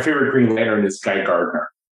favorite Green Lantern is Guy Gardner.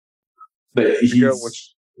 That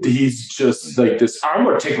he's just like this. I'm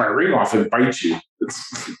going to take my ring off and bite you.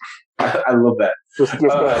 I love that.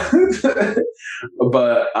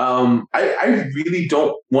 But I really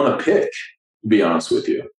don't want to pick. To be honest with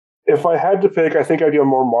you, if I had to pick, I think I'd go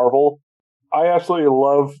more Marvel. I absolutely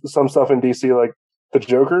love some stuff in DC, like the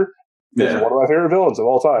Joker. Yeah. He's one of my favorite villains of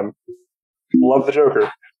all time. Love the Joker.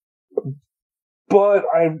 But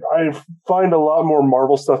I find a lot more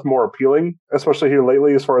Marvel stuff more appealing, especially here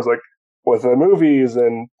lately, as far as with the movies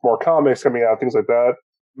and more comics coming out, things like that.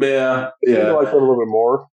 Yeah. I like that a little bit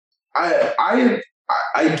more. I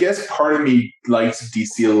guess part of me likes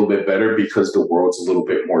DC a little bit better because the world's a little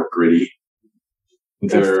bit more gritty.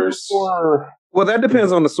 Well, that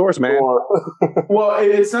depends on the source, man. Well,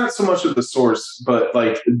 it's not so much of the source, but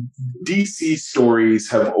DC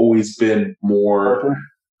stories have always been more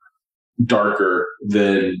darker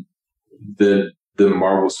than the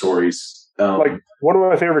Marvel stories. One of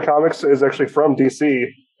my favorite comics is actually from DC.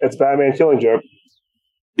 It's Batman Killing Joke.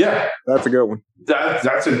 Yeah, that's a good one.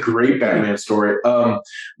 That's a great Batman story.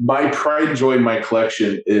 My pride and joy in my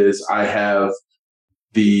collection is I have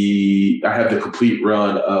the complete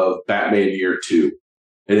run of Batman Year 2.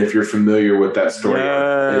 And if you're familiar with that story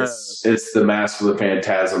arc, it's the Mask of the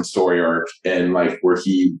Phantasm story arc, and where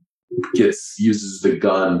he uses the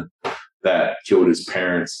gun that killed his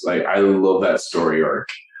parents. I love that story arc.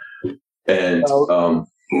 And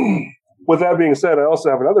with that being said, I also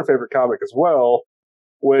have another favorite comic as well,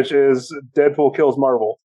 which is Deadpool Kills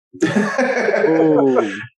Marvel.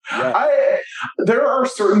 Ooh, yeah. There are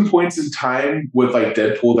certain points in time with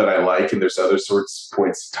Deadpool that I like, and there's other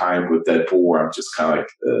points in time with Deadpool where I'm just kind of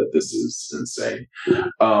this is insane.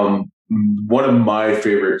 One of my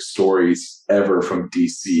favorite stories ever from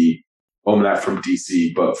DC, well, not from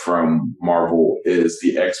DC, but from Marvel, is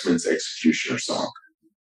the X-Men's Executioner song.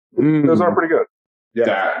 Those are pretty good.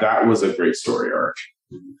 Yeah. That was a great story arc.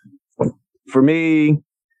 For me,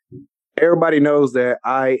 everybody knows that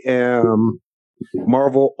I am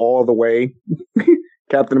Marvel all the way.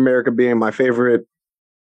 Captain America being my favorite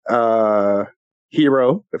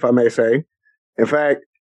hero, if I may say. In fact,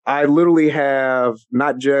 I literally have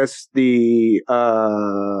not just the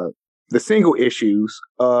single issues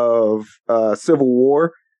of Civil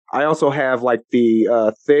War. I also have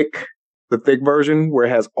the thick version where it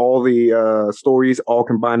has all the stories all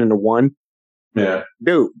combined into one. Yeah.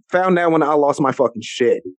 Dude, found that when I lost my fucking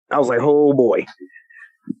shit. I was like, oh boy.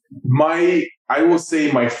 I will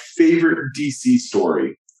say my favorite DC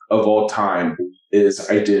story of all time is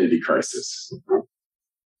Identity Crisis.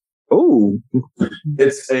 Ooh.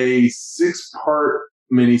 It's a 6-part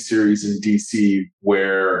miniseries in DC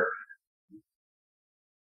where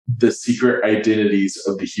the secret identities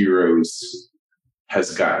of the heroes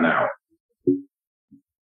has gotten out.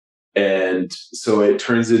 And so it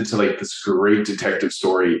turns into like this great detective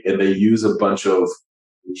story, and they use a bunch of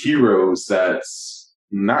heroes that's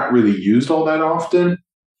not really used all that often.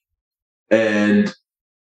 And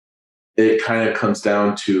it kind of comes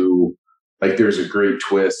down to like, there's a great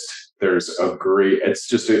twist. It's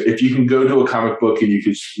just, if you can go to a comic book and you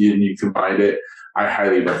can find it, I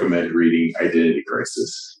highly recommend reading Identity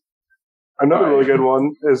Crisis. Another really good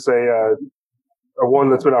one is a one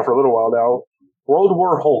that's been out for a little while now, World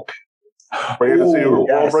War Hulk. Where you get to see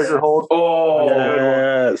World Breaker Hulk. Oh,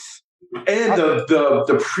 yes. And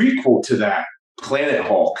the prequel to that, Planet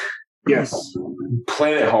Hulk. Yes.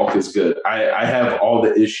 Planet Hulk is good. I have all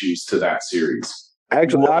the issues to that series.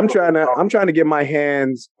 Actually, I'm trying to get my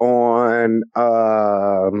hands on.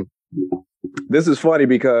 This is funny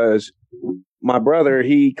because my brother,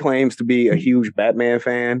 he claims to be a huge Batman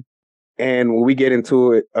fan, and when we get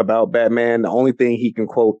into it about Batman, the only thing he can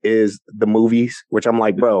quote is the movies, which I'm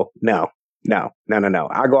like, bro, no. I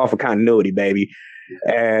go off of continuity, baby.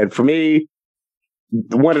 And for me,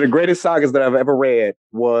 one of the greatest sagas that I've ever read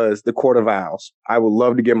was The Court of Owls. I would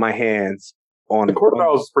love to get my hands on The Court of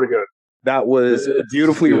Owls is pretty good. That was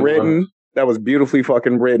beautifully written. That was beautifully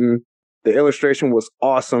fucking written. The illustration was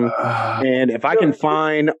awesome. And if I can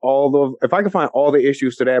find all the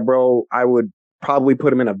issues to that, bro, I would probably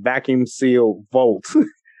put them in a vacuum sealed vault.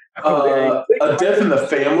 A Death in the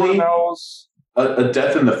Family. A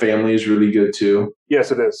Death in the Family is really good too.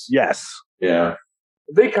 Yes, it is. Yes. Yeah.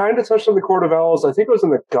 They kind of touched on the Court of Owls. I think it was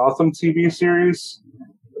in the Gotham TV series,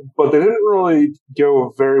 but they didn't really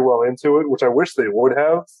go very well into it, which I wish they would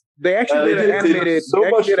have. They actually did an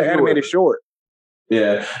animated short.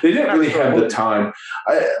 Yeah, they didn't really have the time.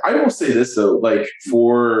 I will say this though, like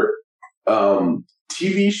for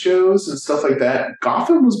TV shows and stuff like that,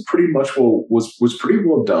 Gotham was pretty much was pretty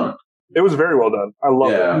well done. It was very well done. I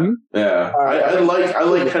love it. Yeah, I like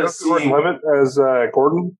kind of seeing Levitt as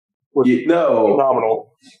Gordon. Was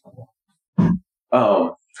phenomenal.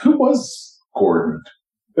 Who was Gordon?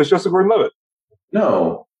 It's just a Gordon-Levitt.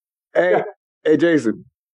 No. Hey, Jason.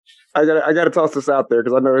 I gotta toss this out there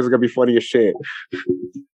because I know this is gonna be funny as shit.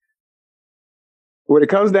 When it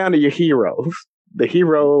comes down to your heroes, the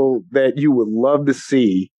hero that you would love to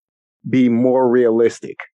see be more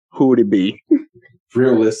realistic, who would it be?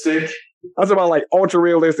 Realistic? I was about like ultra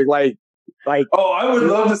realistic, like. Oh, I would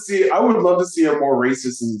love to see a more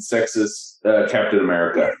racist and sexist Captain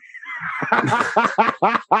America.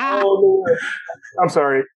 Oh, I'm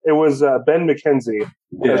sorry. It was Ben McKenzie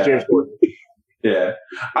as James Gordon. Yeah.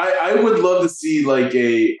 I would love to see like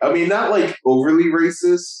not like overly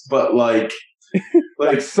racist, but like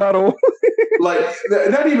subtle. Like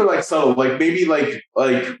not even like subtle, like maybe like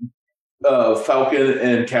Falcon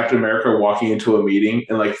and Captain America are walking into a meeting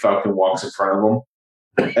and like Falcon walks in front of them.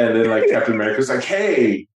 And then like Captain America's like,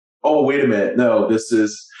 hey, oh, wait a minute. No, this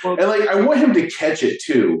is, and like, I want him to catch it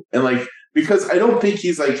too. And like, because I don't think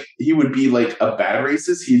he would be like a bad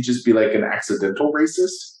racist. He'd just be like an accidental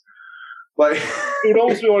racist. Like, it would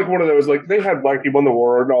almost be like one of those, like they had black people in the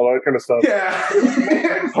war and all that kind of stuff.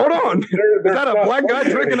 Yeah. Hold on. Is that a black guy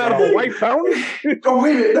drinking out of a white fountain? Oh,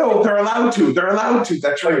 wait a minute. No, they're allowed to.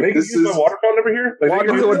 That's right. They can use the water fountain over here? Walk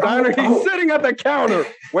into a diner. He's sitting at the counter.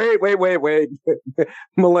 Wait.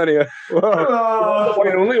 Millennia. Wait,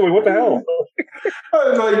 what the hell?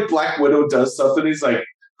 Like Black Widow does something. He's like,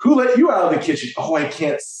 who let you out of the kitchen? Oh, I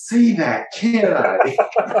can't say that, can I?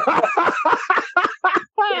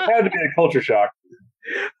 It had to be a culture shock.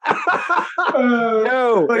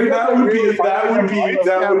 No, like that would be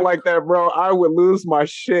like that, bro. I would lose my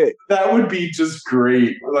shit. That would be just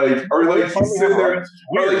great. Like, or like he's sitting there,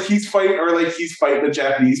 or like he's fighting a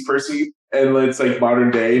Japanese person, and it's like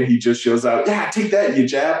modern day, and he just shows out. Yeah, take that, you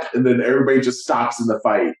Jap, and then everybody just stops in the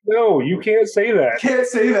fight. No, you can't say that. Can't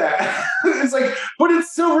say that. It's like, but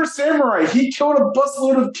it's Silver Samurai. He killed a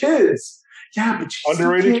busload of kids. Yeah, but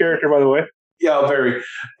underrated character, by the way. Yeah, very.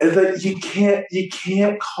 And then you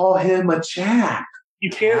can't call him a Jap.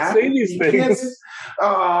 You can't say these things.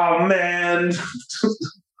 Oh man.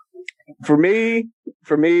 For me,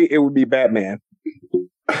 it would be Batman.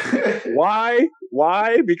 Why?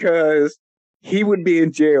 Because he would be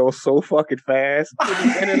in jail so fucking fast.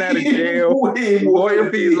 In and out of jail.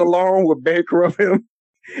 Lawyer fees alone would bankrupt him.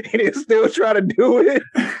 and he's still trying to do it.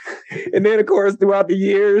 And then, of course, throughout the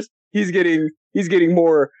years, he's getting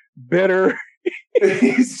more bitter. And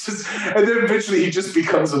then eventually he just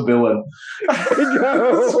becomes a villain.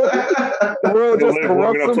 The world just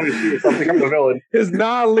corrupts him. Becomes a villain. His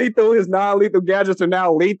non-lethal gadgets are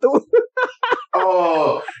now lethal.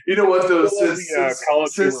 Oh, you know what though? Since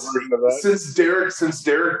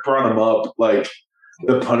Derek brought him up, like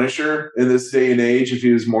the Punisher in this day and age, if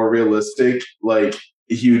he was more realistic, like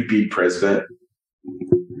he would be president.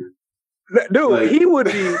 Dude, like, he would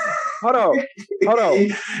be. Hold on.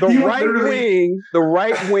 The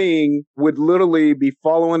right wing would literally be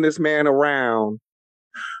following this man around,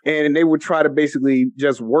 and they would try to basically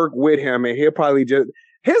just work with him, and he'll probably just.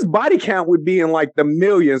 His body count would be in like the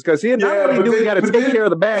millions because he not only do he got to take care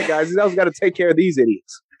of the bad guys, he's also got to take care of these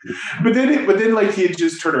idiots. But then, like he'd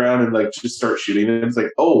just turn around and like just start shooting, and it's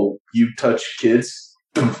like, oh, you touch kids.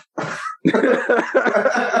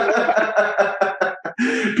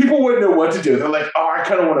 People wouldn't know what to do. They're like, oh, I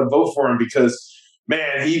kind of want to vote for him because,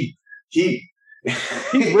 man, he's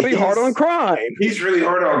really hard on crime. He's really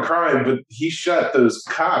hard on crime, but he shot those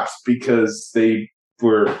cops because they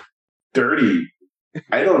were dirty.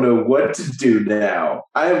 I don't know what to do now.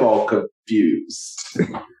 I'm all confused.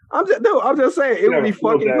 I'm just saying, it would be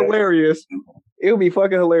fucking hilarious. It would be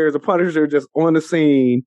fucking hilarious. The Punisher just on the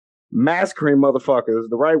scene, massacring motherfuckers.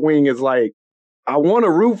 The right wing is like, I want to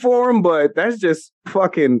root for him, but that's just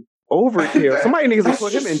fucking overkill. Somebody needs to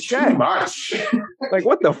put him in check. Much. Like,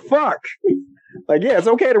 what the fuck? Like, yeah, it's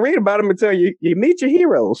okay to read about him until you meet your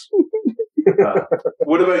heroes.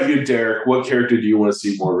 What about you, Derek? What character do you want to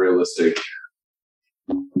see more realistic?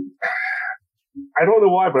 I don't know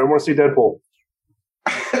why, but I want to see Deadpool.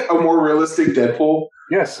 A more realistic Deadpool?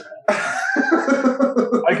 Yes.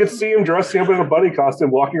 I could see him dressing up in a bunny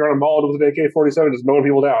costume, walking around a mall with an AK-47, just mowing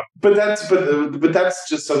people down. But that's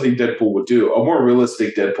just something Deadpool would do. A more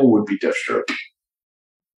realistic Deadpool would be Deathstroke.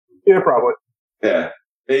 Yeah, probably. Yeah,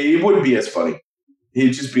 he wouldn't be as funny.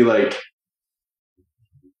 He'd just be like,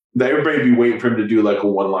 everybody would be waiting for him to do like a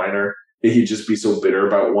one-liner. And he'd just be so bitter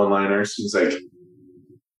about one-liners. He's like,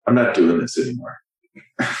 I'm not doing this anymore.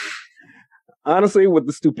 Honestly, with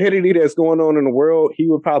the stupidity that's going on in the world, he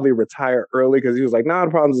would probably retire early because he was like, nah,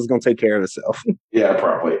 the problem's just going to take care of itself. Yeah,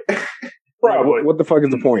 probably. Probably. What the fuck is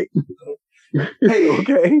the point? Hey,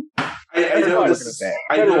 okay. I know this is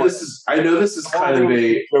kind of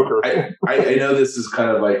a Joker. I know this is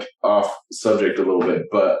kind of like off subject a little bit,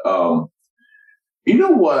 but you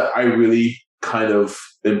know what I really kind of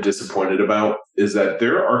am disappointed about is that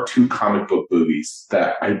there are two comic book movies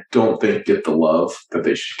that I don't think get the love that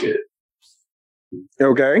they should get.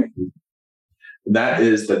 Okay. That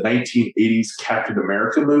is the 1980s Captain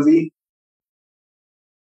America movie.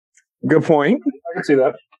 Good point. I can see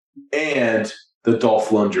that. And the Dolph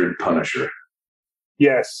Lundgren Punisher.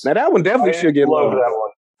 Yes. Now that one definitely should get love.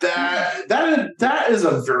 That one. That is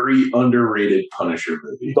a very underrated Punisher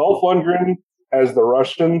movie. Dolph Lundgren as the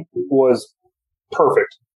Russian was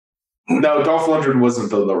perfect. No, Dolph Lundgren wasn't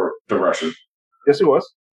the Russian. Yes, he was.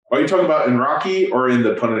 Are you talking about in Rocky or in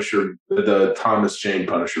the Punisher, the Thomas Jane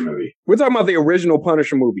Punisher movie? We're talking about the original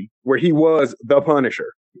Punisher movie where he was the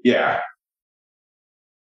Punisher. Yeah.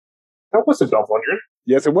 That wasn't Dolph Lundgren.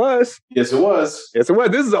 Yes, it was. Yes, it was. Yes, it was.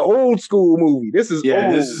 This is an old school movie. This is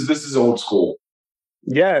old. This is old school.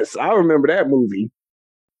 Yes, I remember that movie.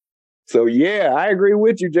 So yeah, I agree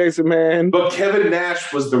with you, Jason, man. But Kevin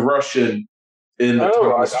Nash was the Russian in the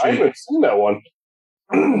Thomas Jane. I haven't seen that one.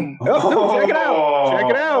 No, check it out. Check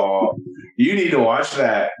it out. You need to watch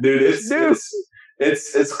that, dude. It's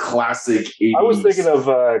classic 80s. I was thinking of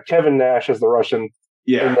Kevin Nash as the Russian.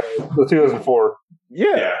 Yeah, in the 2004.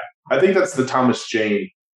 Yeah, I think that's the Thomas Jane.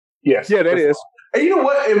 Yes, yeah, that is. And you know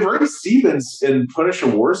what? And Ray Stevens in Punisher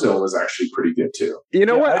Warzone was actually pretty good too. You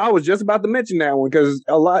know what? I was just about to mention that one because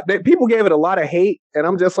people gave it a lot of hate, and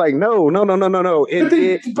I'm just like, no. They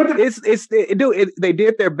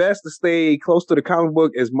did their best to stay close to the comic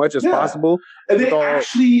book as much as possible. And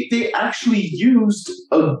they actually used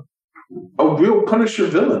a real Punisher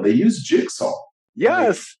villain. They used Jigsaw.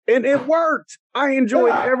 Yes, and it worked. I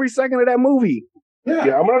enjoyed every second of that movie. Yeah,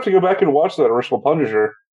 I'm gonna have to go back and watch that original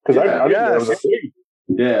Punisher. Because I didn't know it was a thing.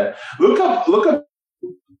 Yeah. Look up the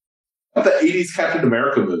 80s Captain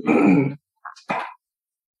America movie.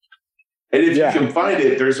 And if you can find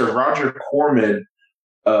it, there's a Roger Corman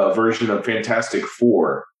version of Fantastic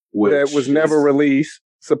Four. That was never released,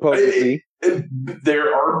 supposedly.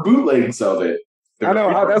 There are bootlegs of it. I know,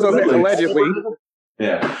 that's what I'm saying, allegedly.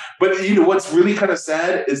 Yeah. But you know what's really kind of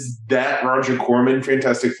sad is that Roger Corman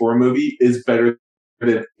Fantastic Four movie is better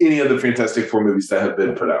than any of the Fantastic Four movies that have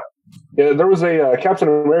been put out. Yeah, there was a Captain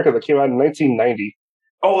America that came out in 1990.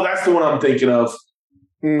 Oh, that's the one I'm thinking of.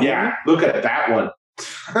 Mhm. Yeah, look at that one.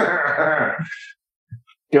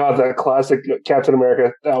 God, that classic Captain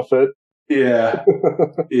America outfit. Yeah,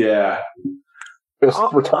 yeah.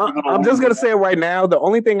 I'm just gonna say it right now. The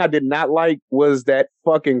only thing I did not like was that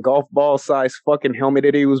fucking golf ball size fucking helmet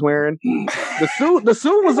that he was wearing. The suit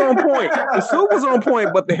was on point. The suit was on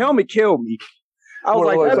point, but the helmet killed me. I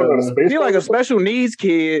was he like a special needs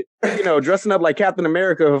kid, dressing up like Captain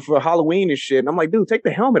America for Halloween and shit. And I'm like, dude, take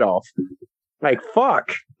the helmet off. Like,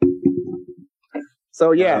 fuck.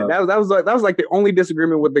 So yeah, that was like the only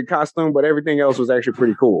disagreement with the costume, but everything else was actually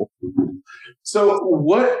pretty cool. So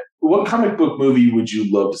what comic book movie would you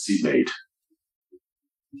love to see made?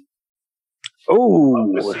 Oh,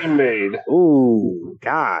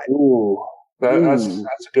 God. Ooh, that's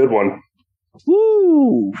a good one.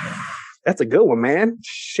 Ooh, that's a good one, man.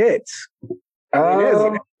 Shit.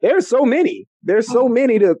 There's so many. There's so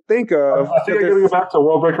many to think of. I think I gotta go back to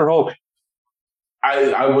World Breaker Hulk.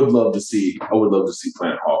 I would love to see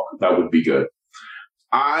Planet Hulk. That would be good.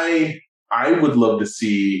 I would love to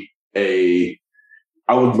see a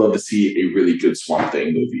really good Swamp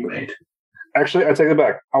Thing movie made. Actually, I take it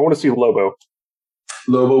back. I want to see Lobo.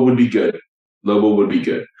 Lobo would be good. But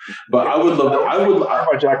I would love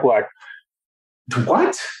by Jack Black.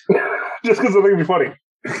 What? Just because I think it'd be funny.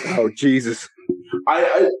 Oh Jesus!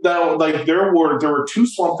 There were two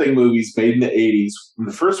Swamp Thing movies made in the 80s.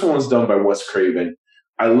 The first one was done by Wes Craven.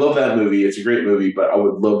 I love that movie. It's a great movie, but I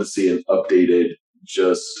would love to see an updated,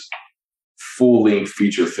 just full-length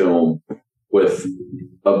feature film with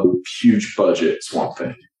a huge budget Swamp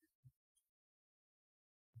Thing.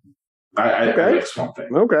 I like Swamp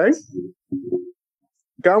Thing. Okay.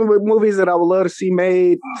 Comic book movies that I would love to see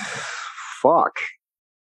made. Fuck.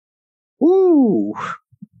 Woo,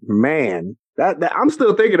 man. That I'm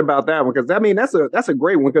still thinking about that one because that's a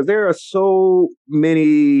great one because there are so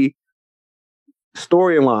many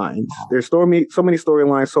storylines. There's so many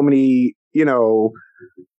storylines, so many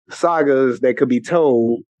sagas that could be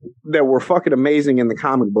told that were fucking amazing in the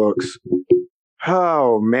comic books.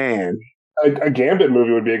 Oh man, a Gambit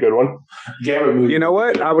movie would be a good one. Gambit movie. You know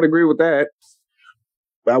what? I would agree with that.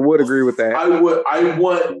 I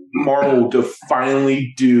want Marvel to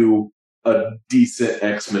finally do a decent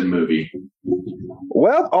X-Men movie.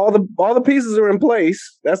 Well, all the pieces are in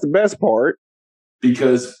place. That's the best part.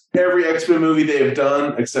 Because every X-Men movie they have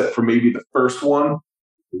done, except for maybe the first one,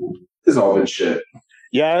 has all been shit.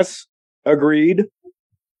 Yes, agreed.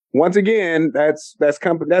 Once again, that's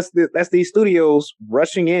these studios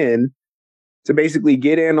rushing in to basically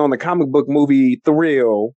get in on the comic book movie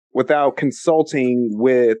thrill without consulting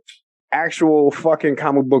with actual fucking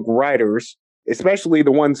comic book writers, especially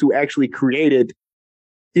the ones who actually created,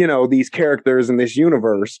 these characters in this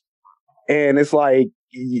universe. And it's like,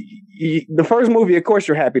 the first movie, of course,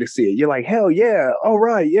 you're happy to see it. You're like, hell yeah, all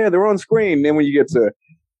right, yeah, they're on screen. And then when you get to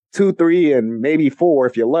 2, 3, and maybe 4,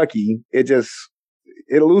 if you're lucky, it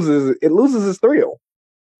loses its thrill.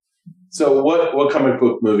 So, what comic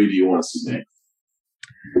book movie do you want to see made?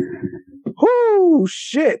 Oh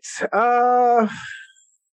shit.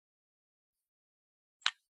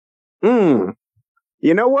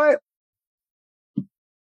 You know what?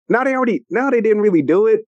 Now they didn't really do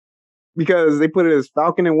it because they put it as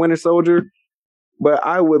Falcon and Winter Soldier, but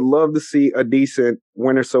I would love to see a decent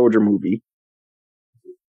Winter Soldier movie.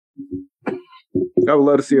 I would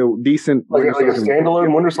love to see a decent like a standalone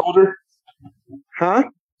movie. Winter Soldier? Huh?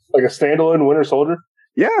 Like a standalone Winter Soldier?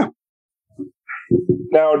 Yeah.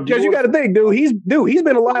 Now, because you got to think, dude, he's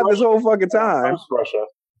been alive this whole fucking time. Post Russia,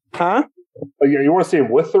 huh? Like, you want to see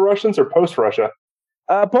him with the Russians or post Russia?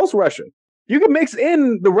 Post Russia. You can mix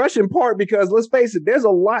in the Russian part because let's face it, there's a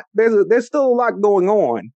lot. There's still a lot going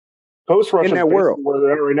on. Post Russia in that world where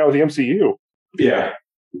they're at right now with the MCU. Yeah.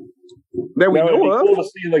 That we know of. Cool to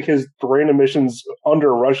see like his random missions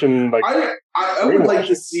under Russian. Like I would like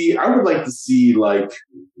to see. I would like to see like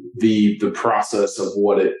the process of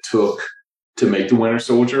what it took to make the Winter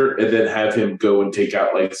Soldier, and then have him go and take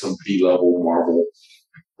out like some B-level Marvel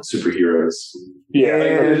superheroes.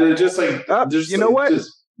 Yeah, like, just like you know what?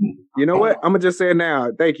 You know what? I'm gonna just say it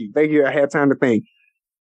now. Thank you. I had time to think.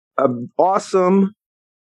 An awesome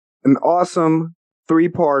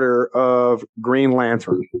 3-parter of Green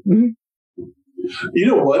Lantern. Mm-hmm. You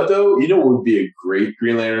know what though? You know what would be a great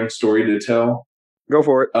Green Lantern story to tell? Go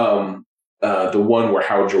for it. The one where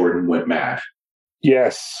Hal Jordan went mad.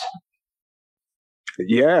 Yes.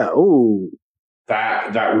 Yeah. Ooh.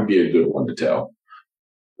 That would be a good one to tell.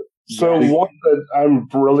 So one that I'm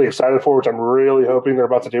really excited for, which I'm really hoping they're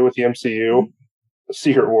about to do with the MCU,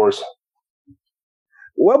 Secret Wars.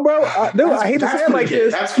 Well, bro, dude, I hate to say it like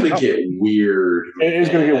this. That's gonna get weird. It is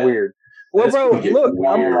going to get weird. Well, bro, look,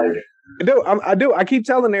 weird. I keep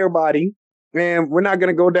telling everybody, man, we're not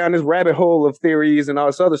gonna go down this rabbit hole of theories and all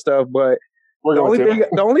this other stuff. But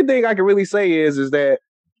the only thing I can really say is that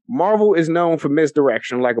Marvel is known for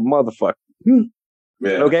misdirection like a motherfucker.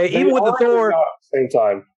 Yeah. Okay, even with the Thor, same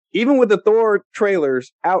time. Even with the Thor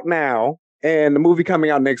trailers out now and the movie coming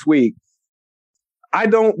out next week, I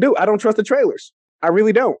don't trust the trailers. I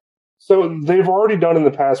really don't. So they've already done in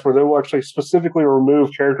the past where they will actually specifically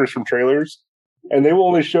remove characters from trailers, and they will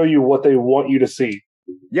only show you what they want you to see.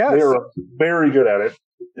 Yes. They are very good at it.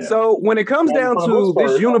 Yeah. So when it comes down to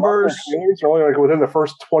this universe, are only like within the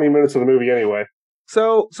first 20 minutes of the movie anyway.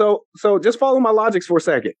 So just follow my logics for a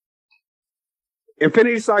second.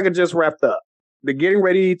 Infinity Saga just wrapped up. They're getting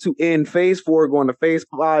ready to end Phase 4, going to Phase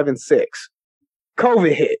 5 and 6.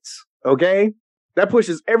 COVID hits, okay? That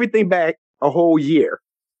pushes everything back a whole year,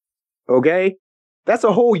 okay? That's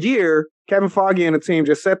a whole year. Kevin Feige and the team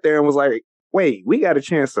just sat there and was like, wait, we got a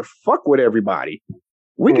chance to fuck with everybody.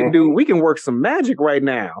 We can work some magic right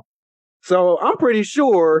now. So I'm pretty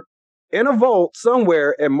sure in a vault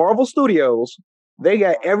somewhere at Marvel Studios, they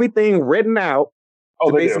got everything written out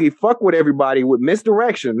to basically fuck with everybody with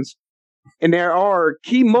misdirections. And there are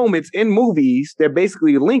key moments in movies that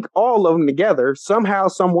basically link all of them together somehow,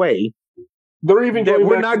 some way. They're even that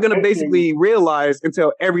we're not going to basically realize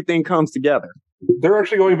until everything comes together. They're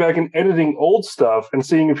actually going back and editing old stuff and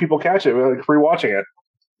seeing if people catch it, like rewatching it.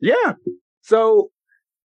 Yeah. So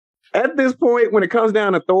at this point, when it comes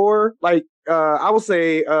down to Thor, like I will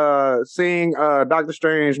say, seeing Doctor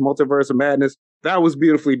Strange, Multiverse of Madness, that was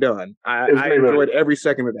beautifully done. I enjoyed every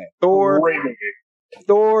second of that.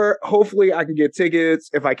 Thor, hopefully I can get tickets.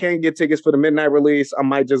 If I can't get tickets for the midnight release, I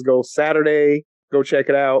might just go Saturday, go check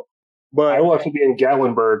it out. But I will actually be in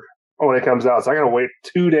Gatlinburg when it comes out, so I gotta wait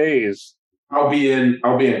 2 days. I'll be in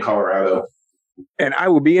Colorado. And I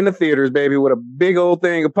will be in the theaters, baby, with a big old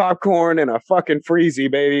thing of popcorn and a fucking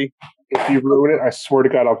freezy, baby. If you ruin it, I swear to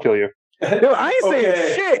God, I'll kill you. No, I ain't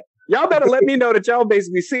saying shit. Y'all better let me know that y'all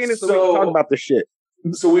basically seeing it so we can talk about this shit.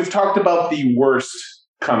 So we've talked about the worst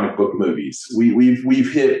comic book movies.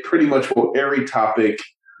 We've hit pretty much every topic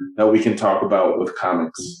that we can talk about with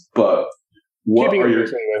comics. But what are your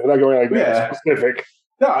without going like that specific?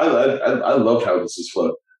 No, I love how this is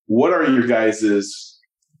flowed. What are your guys'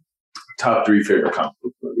 top 3 favorite comic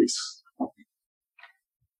book movies?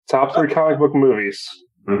 Top 3 comic book movies.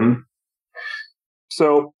 Mm-hmm.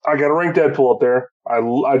 So I got to rank Deadpool up there.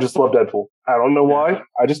 I just love Deadpool. I don't know why.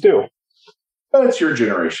 I just do. That's your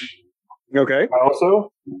generation. Okay.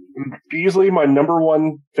 Also, easily my number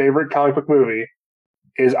 1 favorite comic book movie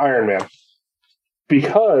is Iron Man.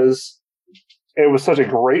 Because it was such a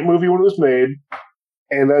great movie when it was made,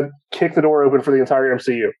 and that kicked the door open for the entire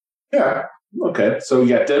MCU. Yeah. Okay. So you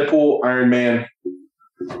got Deadpool, Iron Man,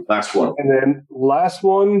 last one. And then last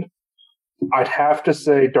one, I'd have to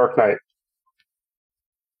say Dark Knight.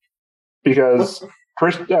 Because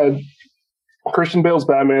Christian Bale's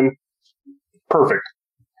Batman, perfect.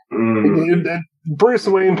 Bruce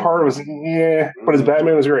Wayne part was, but his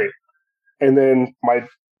Batman was great. And then my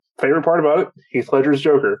favorite part about it, Heath Ledger's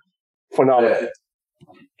Joker. Phenomenal.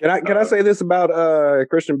 Can I say this about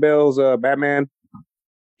Christian Bale's Batman?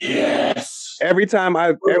 Yes. When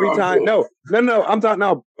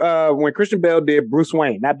Christian Bale did Bruce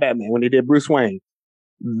Wayne, not Batman, when he did Bruce Wayne,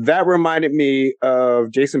 that reminded me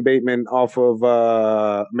of Jason Bateman off of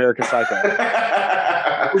American Psycho.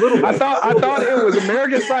 I thought it was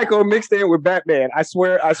American Psycho mixed in with Batman. I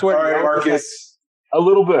swear. All right, Marcus. A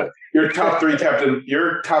little bit. Your top 3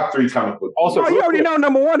 comic book. Also, you already know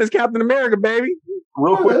number 1 is Captain America, baby.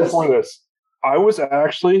 Real quick before this, I was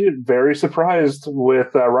actually very surprised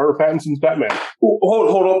with Robert Pattinson's Batman.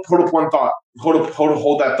 Hold up one thought.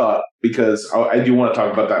 Hold that thought, because I do want to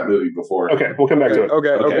talk about that movie before. Okay, we'll come back to it.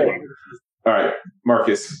 Okay. All right,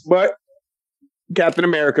 Marcus. But Captain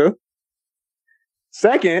America.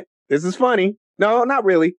 Second, this is funny. No, not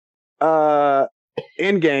really.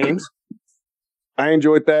 Endgames. I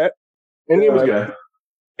enjoyed that. Endgame was good.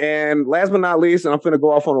 And last but not least, and I'm going to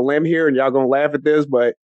go off on a limb here, and y'all going to laugh at this,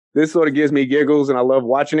 but this sort of gives me giggles, and I love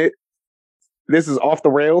watching it. This is off the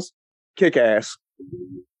rails. Kick-Ass.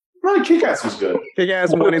 Right, Kick-Ass was good.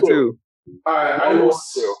 Kick-Ass 1 and 2. I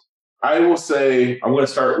will say, I'm going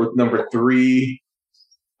to start with number 3,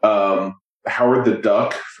 Howard the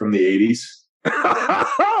Duck from the 80s.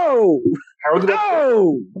 Oh! Howard the Duck?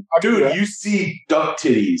 Oh! Dude, you see duck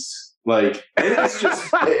titties Like it's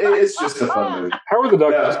just a fun movie. Howard the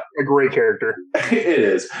Duck is a great character. It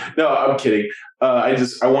is. No, I'm kidding. I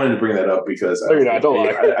wanted to bring that up because No, you're not. Don't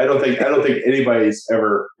lie. I don't think anybody's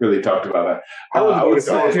ever really talked about that. I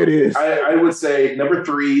would say number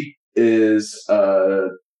 3 is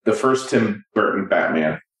the first Tim Burton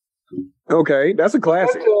Batman. Okay, that's a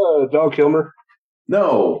classic. Val Kilmer.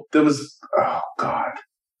 No, that was God.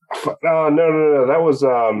 No. That was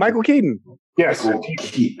Michael Keaton. Yes.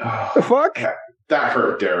 The fuck? That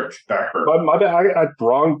hurt, Derek. That hurt. My bad. I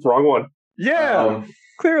wrong one. Yeah,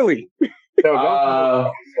 clearly.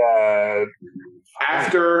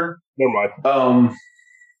 After. Never mind.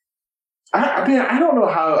 I mean, I don't know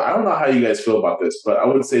how you guys feel about this, but I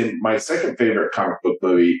would say my second favorite comic book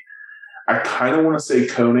movie. I kind of want to say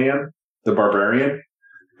Conan the Barbarian,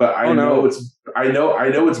 but I know it's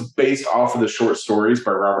based off of the short stories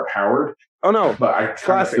by Robert Howard. Oh no! But I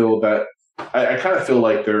kind of feel that I kind of feel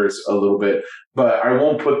like there's a little bit, but I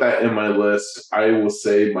won't put that in my list. I will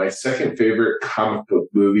say my second favorite comic book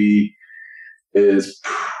movie is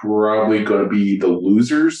probably going to be The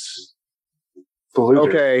Losers.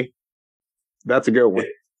 Okay, that's a good one.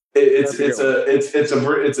 It's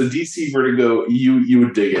a DC Vertigo. You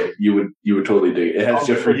would dig it. You would totally dig it. It has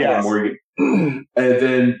Jeffrey Dean Morgan. And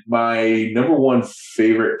then my number 1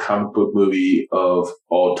 favorite comic book movie of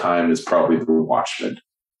all time is probably The Watchmen.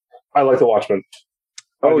 I like The Watchmen.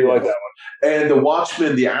 I do like that one. And The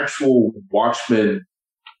Watchmen, the actual Watchmen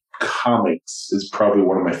comics, is probably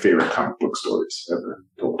one of my favorite comic book stories ever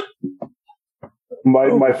told.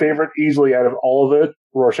 My favorite, easily out of all of it,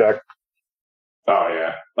 Rorschach. Oh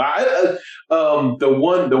yeah, the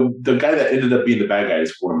guy that ended up being the bad guy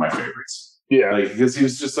is one of my favorites. Yeah, like because he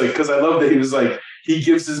was just like because I love that he was like he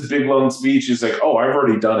gives his big long speech. He's like, "Oh, I've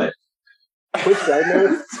already done it." Quick side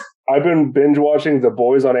note: I've been binge watching The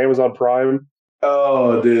Boys on Amazon Prime.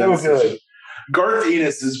 Oh, dude, so good. Garth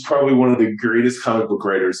Ennis is probably one of the greatest comic book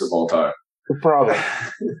writers of all time. Probably.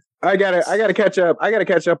 I gotta catch up. I gotta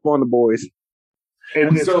catch up on The Boys.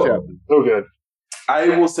 It's so good. I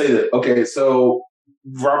will say that, okay, so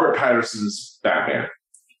Robert Pattinson's Batman,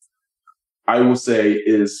 I will say,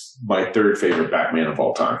 is my 3rd favorite Batman of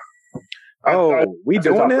all time. Oh, we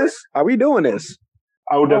doing this? Are we doing this?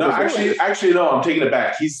 I would actually, no, I'm taking it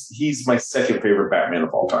back. He's my 2nd favorite Batman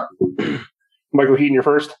of all time. Michael Keaton, your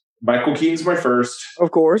first? Michael Keaton's my first.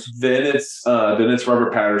 Of course. Then it's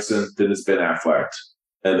Robert Pattinson, then it's Ben Affleck,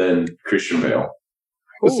 and then Christian Bale.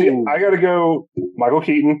 Let's see, I gotta go Michael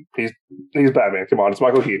Keaton. He's Batman. Come on, it's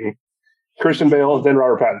Michael Keaton. Christian Bale, then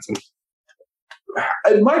Robert Pattinson.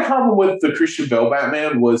 And my problem with the Christian Bale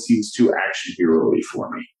Batman was he was too action hero-y for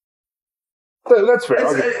me. That's fair.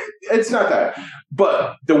 It's not that.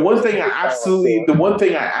 But the one thing I absolutely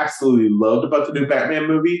loved about the new Batman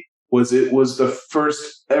movie was it was the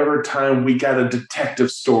first ever time we got a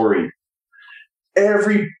detective story.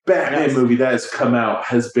 Every Batman movie that has come out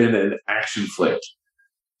has been an action flick.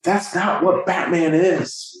 That's not what Batman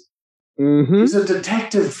is. Mm-hmm. He's a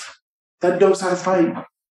detective that knows how to fight.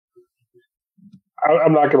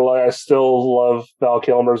 I'm not going to lie. I still love Val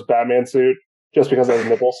Kilmer's Batman suit just because of his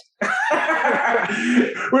nipples.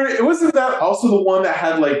 Wasn't that also the one that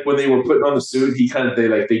had, like, when they were putting on the suit, they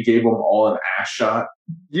gave them all an ass shot?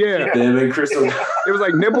 Yeah. Them and Crystal. It was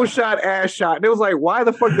like nipple shot, ass shot. And it was like, why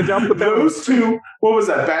the fuck did y'all put those two? What was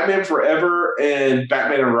that? Batman Forever and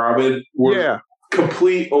Batman and Robin were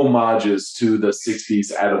complete homages to the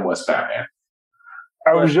 60s Adam West Batman.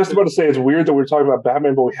 I was just about to say it's weird that we're talking about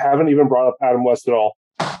Batman, but we haven't even brought up Adam West at all.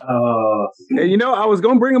 And I was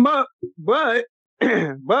going to bring him up, but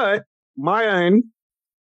mine,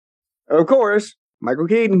 of course, Michael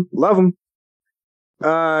Keaton, love him.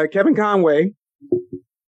 Kevin Conway,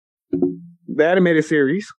 the animated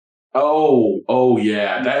series. Oh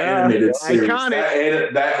yeah, that animated series.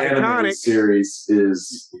 Iconic. That animated series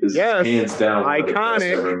is hands down one of the best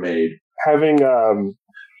ever made. Having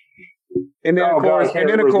and then of course, Luke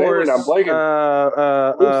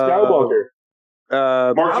Skywalker.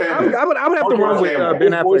 Mark Hamill. I would have to run with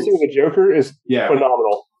Ben Affleck. Voicing the Joker is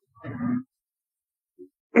phenomenal.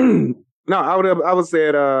 No, I would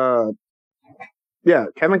say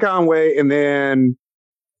Kevin Conway, and then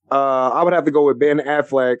I would have to go with Ben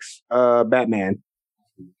Affleck's Batman.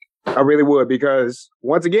 I really would, because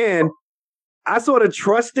once again, I sort of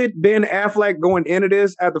trusted Ben Affleck going into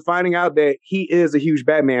this after finding out that he is a huge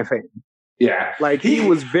Batman fan. Yeah. Like, he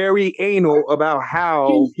was very anal about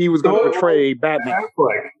how he was going to portray Batman.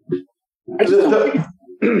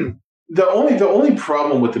 The only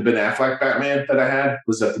problem with the Ben Affleck Batman that I had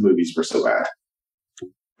was that the movies were so bad.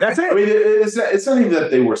 That's it. I mean, it's not even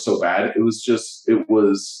that they were so bad. It was just,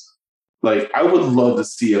 Like, I would love to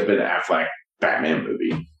see a Ben Affleck Batman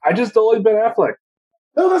movie. I just don't like Ben Affleck.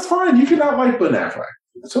 No, that's fine. You cannot like Ben Affleck.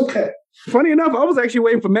 It's okay. Funny enough, I was actually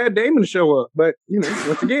waiting for Matt Damon to show up, but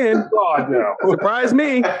once again, God no. surprised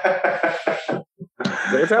me.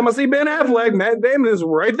 Every time I see Ben Affleck, Matt Damon is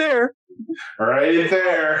right there. Right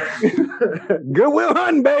there. Good Will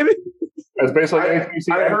Hunting, baby. That's basically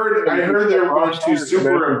I heard they're going to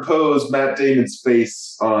superimpose Matt Damon's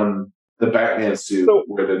face on the Batman suit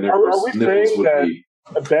where the nipples would be.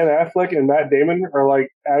 Ben Affleck and Matt Damon are like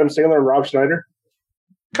Adam Sandler and Rob Schneider?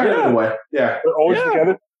 Kind of in a way, yeah. They're always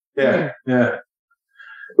together? Yeah.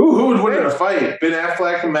 Who would win in a fight? Ben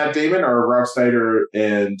Affleck and Matt Damon, or Rob Schneider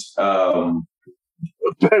and Ben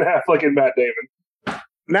Affleck and Matt Damon.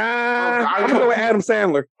 Nah, I'm going with Adam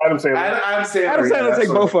Sandler. Adam Sandler. Adam Sandler take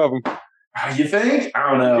both of them. You think? I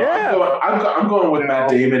don't know. Yeah. I'm going with Matt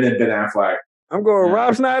Damon and Ben Affleck. I'm going with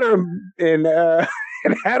Rob Schneider and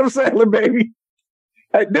Adam Sandler, baby.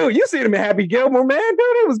 Hey, dude, you seen him in Happy Gilmore, man?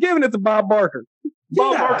 Dude, he was giving it to Bob Barker.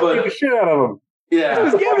 Bob Barker beat the shit out of him. Yeah. He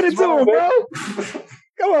was giving it to him, bro.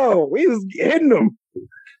 Come on. He was hitting him.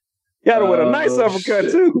 Got him with a nice uppercut,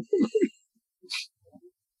 too.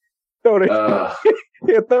 Throw down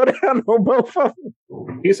on both of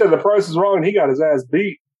them. He said the price is wrong and he got his ass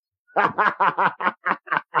beat.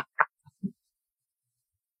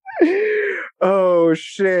 Oh,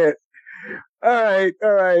 shit. All right.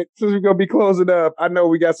 Since we're going to be closing up, I know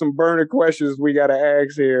we got some burning questions we got to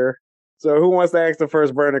ask here. So who wants to ask the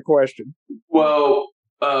first burning question? Well,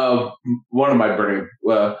 one of my burning...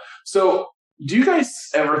 so do you guys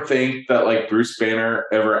ever think that, like, Bruce Banner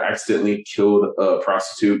ever accidentally killed a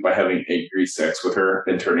prostitute by having angry sex with her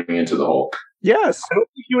and turning into the Hulk? Yes. I don't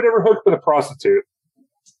think he would ever hook with a prostitute.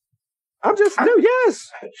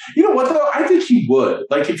 Yes. You know what, though? I think he would.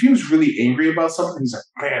 Like, if he was really angry about something, he's like,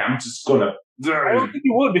 man, I'm just going to... I don't think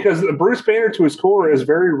he would, because Bruce Banner, to his core, is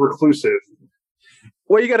very reclusive.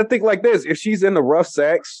 Well, you got to think like this. If she's in the rough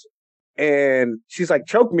sex and she's like,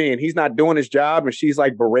 choke me, and he's not doing his job, and she's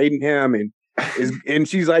like berating him, and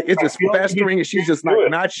she's like, it's just festering, and she's just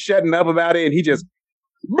not shutting up about it, and he just...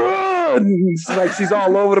 It's like she's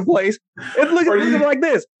all over the place. And look at him like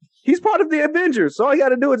this. He's part of the Avengers, so all you got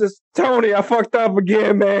to do is just, Tony, I fucked up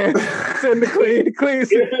again, man. Send the cleaning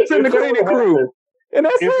crew. And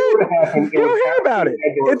that's it. You don't hear about it.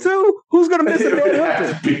 And two, who's going to miss a dead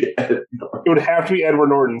hooker? It would have to be Edward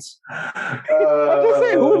Norton's. I'm just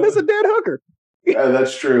saying, who would miss a dead hooker?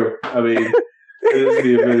 That's true. I mean, it is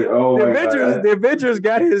the Avengers. Oh my God. The Avengers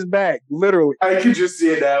got his back, literally. I can just see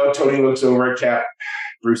it now. Tony looks over at Cap.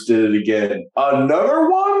 Bruce did it again. Another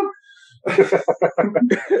one?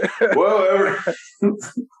 Well,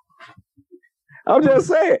 I'm just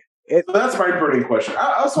saying. That's my burning question.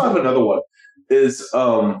 I also have another one. Is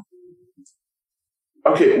okay,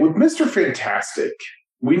 with Mr. Fantastic,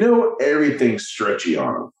 we know everything's stretchy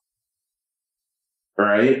on him.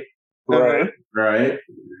 Right?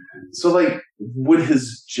 So, like, would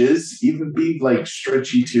his jizz even be, like,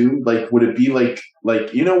 stretchy too? Like, would it be like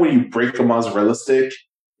you know when you break a mozzarella stick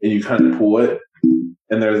and you kind of pull it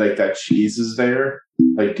and there's like that cheese is there?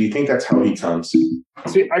 Like, do you think that's how he comes? See,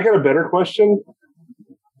 I got a better question.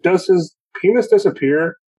 Does his penis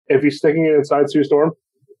disappear if he's sticking it inside Sue Storm?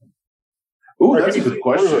 Ooh, that's a good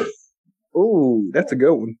question. Ooh, that's a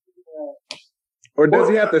good one. Or does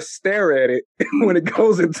he have to stare at it when it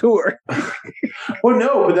goes into her? Well,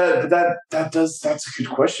 no, but that's a good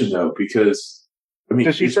question though, because I mean,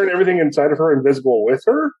 does she turn everything inside of her invisible with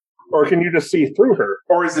her, or can you just see through her?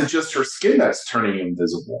 Or is it just her skin that's turning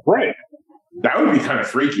invisible? Right. That would be kind of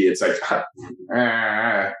freaky. It's like, It'd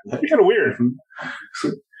be kind of weird.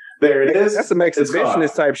 There it is. That's some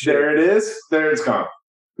exhibitionist type shit. There it is. There it's gone.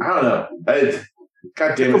 I don't know.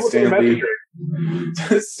 God damn it, Stan Lee.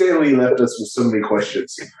 Stan Lee left us with so many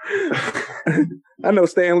questions. I know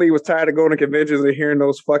Stan Lee was tired of going to conventions and hearing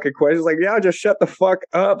those fucking questions. Like, y'all just shut the fuck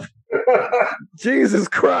up. Jesus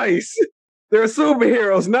Christ. They're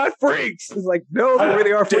superheroes, not freaks. It's like, no, they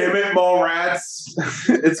really are freaks. Damn it, Mallrats.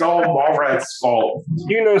 It's all Mallrats' fault.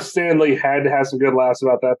 You know Stan Lee had to have some good laughs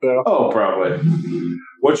about that, though. Oh, probably.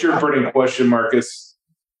 What's your burning question, Marcus?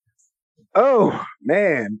 Oh,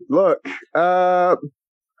 man. Look. You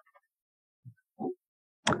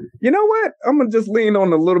know what? I'm going to just lean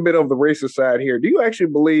on a little bit of the racist side here. Do you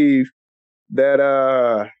actually believe that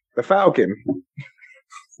the Falcon,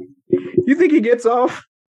 you think he gets off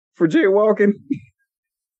for jaywalking?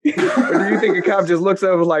 Or do you think a cop just looks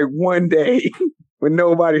over like one day when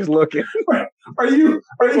nobody's looking? Are you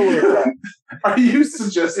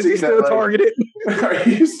suggesting is he still that, targeted? Are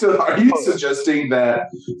you suggesting that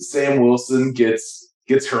Sam Wilson gets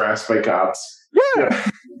harassed by cops?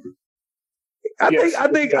 Yeah.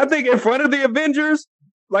 I think in front of the Avengers,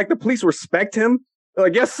 like the police respect him. They're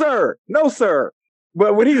like, yes, sir. No, sir.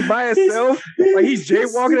 But when he's by himself, like he's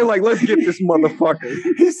jaywalking and like, let's get this motherfucker.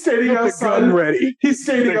 He's standing outside. Ready. He's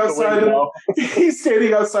standing outside. He's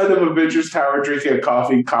standing outside of Avengers Tower drinking a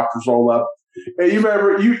coffee. Coppers roll up. Hey, you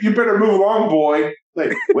better move along, boy.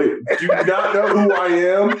 Like, wait, do you not know who I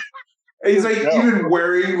am? And he's like even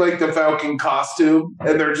wearing like the Falcon costume,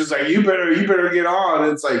 and they're just like, you better get on.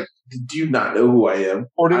 And it's like, do you not know who I am?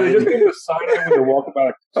 Or did they just give you a side eye when they're walking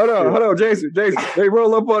by? Hold on, Jason. They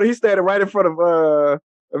roll up on. He's standing right in front of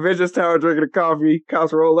Avengers Tower drinking a coffee.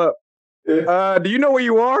 Cops roll up. Do you know where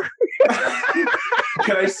you are?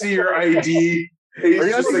 Can I see your ID?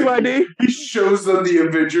 ID? He shows them the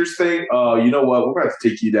Avengers thing. Oh, you know what? We're going to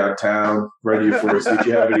take you downtown, ready for us if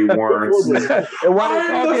you have any warrants. And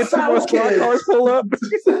why did two more squad cars pull up?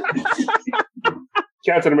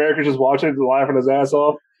 Captain America just watching, laughing his ass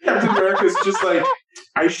off. Captain America's just like,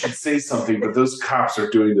 I should say something, but those cops are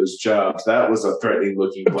doing those jobs. That was a threatening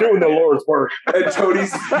looking. Doing the Lord's work. And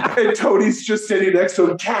Tony's just standing next to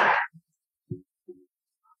him. Cap.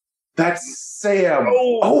 That's Sam.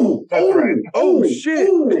 Oh, shit.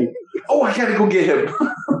 Oh, I gotta go get him.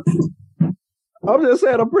 I'm just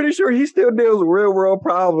saying, I'm pretty sure he still deals with real world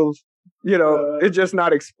problems. You know, it's just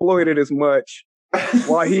not exploited as much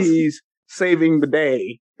while he's saving the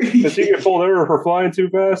day. Does he get pulled over for flying too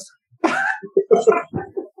fast?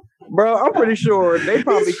 Bro, I'm pretty sure they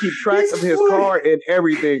probably keep track of his car and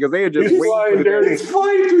everything because they are just waiting for He's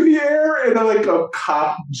flying through the air and like a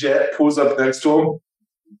cop jet pulls up next to him.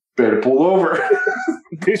 Better pull over.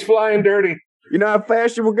 He's flying dirty. You know how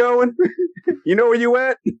fast you were going? You know where you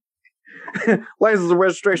at? License and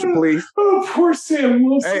registration, please. Oh, poor Sam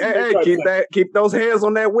Wilson. Hey, keep those hands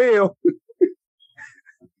on that wheel.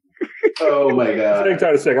 Oh my god. Hang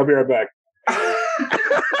tight a sec. I'll be right back.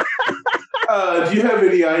 Do you have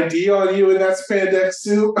any ID on you in that spandex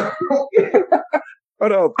suit?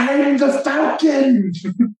 Hold on. I'm the Falcon.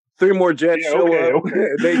 3 more jets show up. Okay.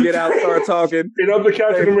 They get out, start talking. You know the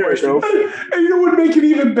Captain America. And you know what would make it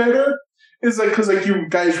even better is like because like you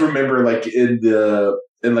guys remember like in the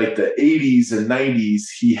 80s and 90s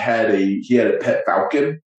he had a pet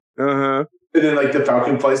falcon. Uh-huh. And then like the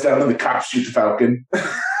falcon flies down and the cops shoot the falcon.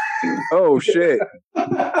 Oh shit.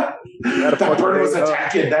 That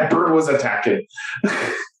bird was attacking.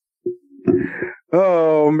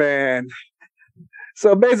 Oh man.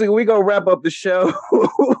 So basically we're gonna wrap up the show.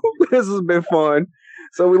 This has been fun.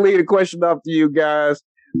 So we leave the question off to you guys.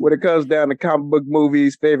 When it comes down to comic book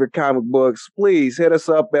movies, favorite comic books, please hit us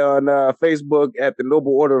up on Facebook at the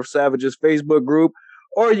Noble Order of Savages Facebook group,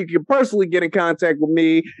 or you can personally get in contact with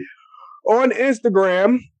me on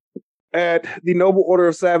Instagram at the Noble Order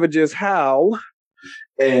of Savages Howl.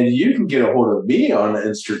 And you can get a hold of me on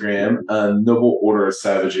Instagram, Noble Order of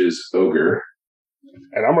Savages Ogre.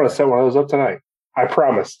 And I'm going to set one of those up tonight. I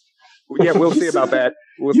promise. Yeah, we'll see about that.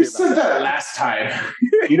 You said that last time.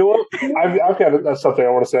 You know what? I've got something I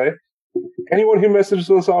want to say. Anyone who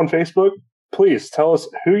messages us on Facebook, please tell us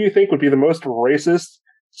who you think would be the most racist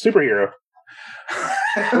superhero.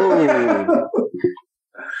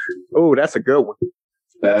 Oh, that's a good one.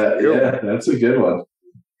 That's a good one.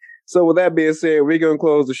 So with that being said, we're going to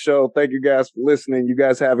close the show. Thank you guys for listening. You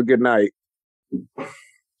guys have a good night.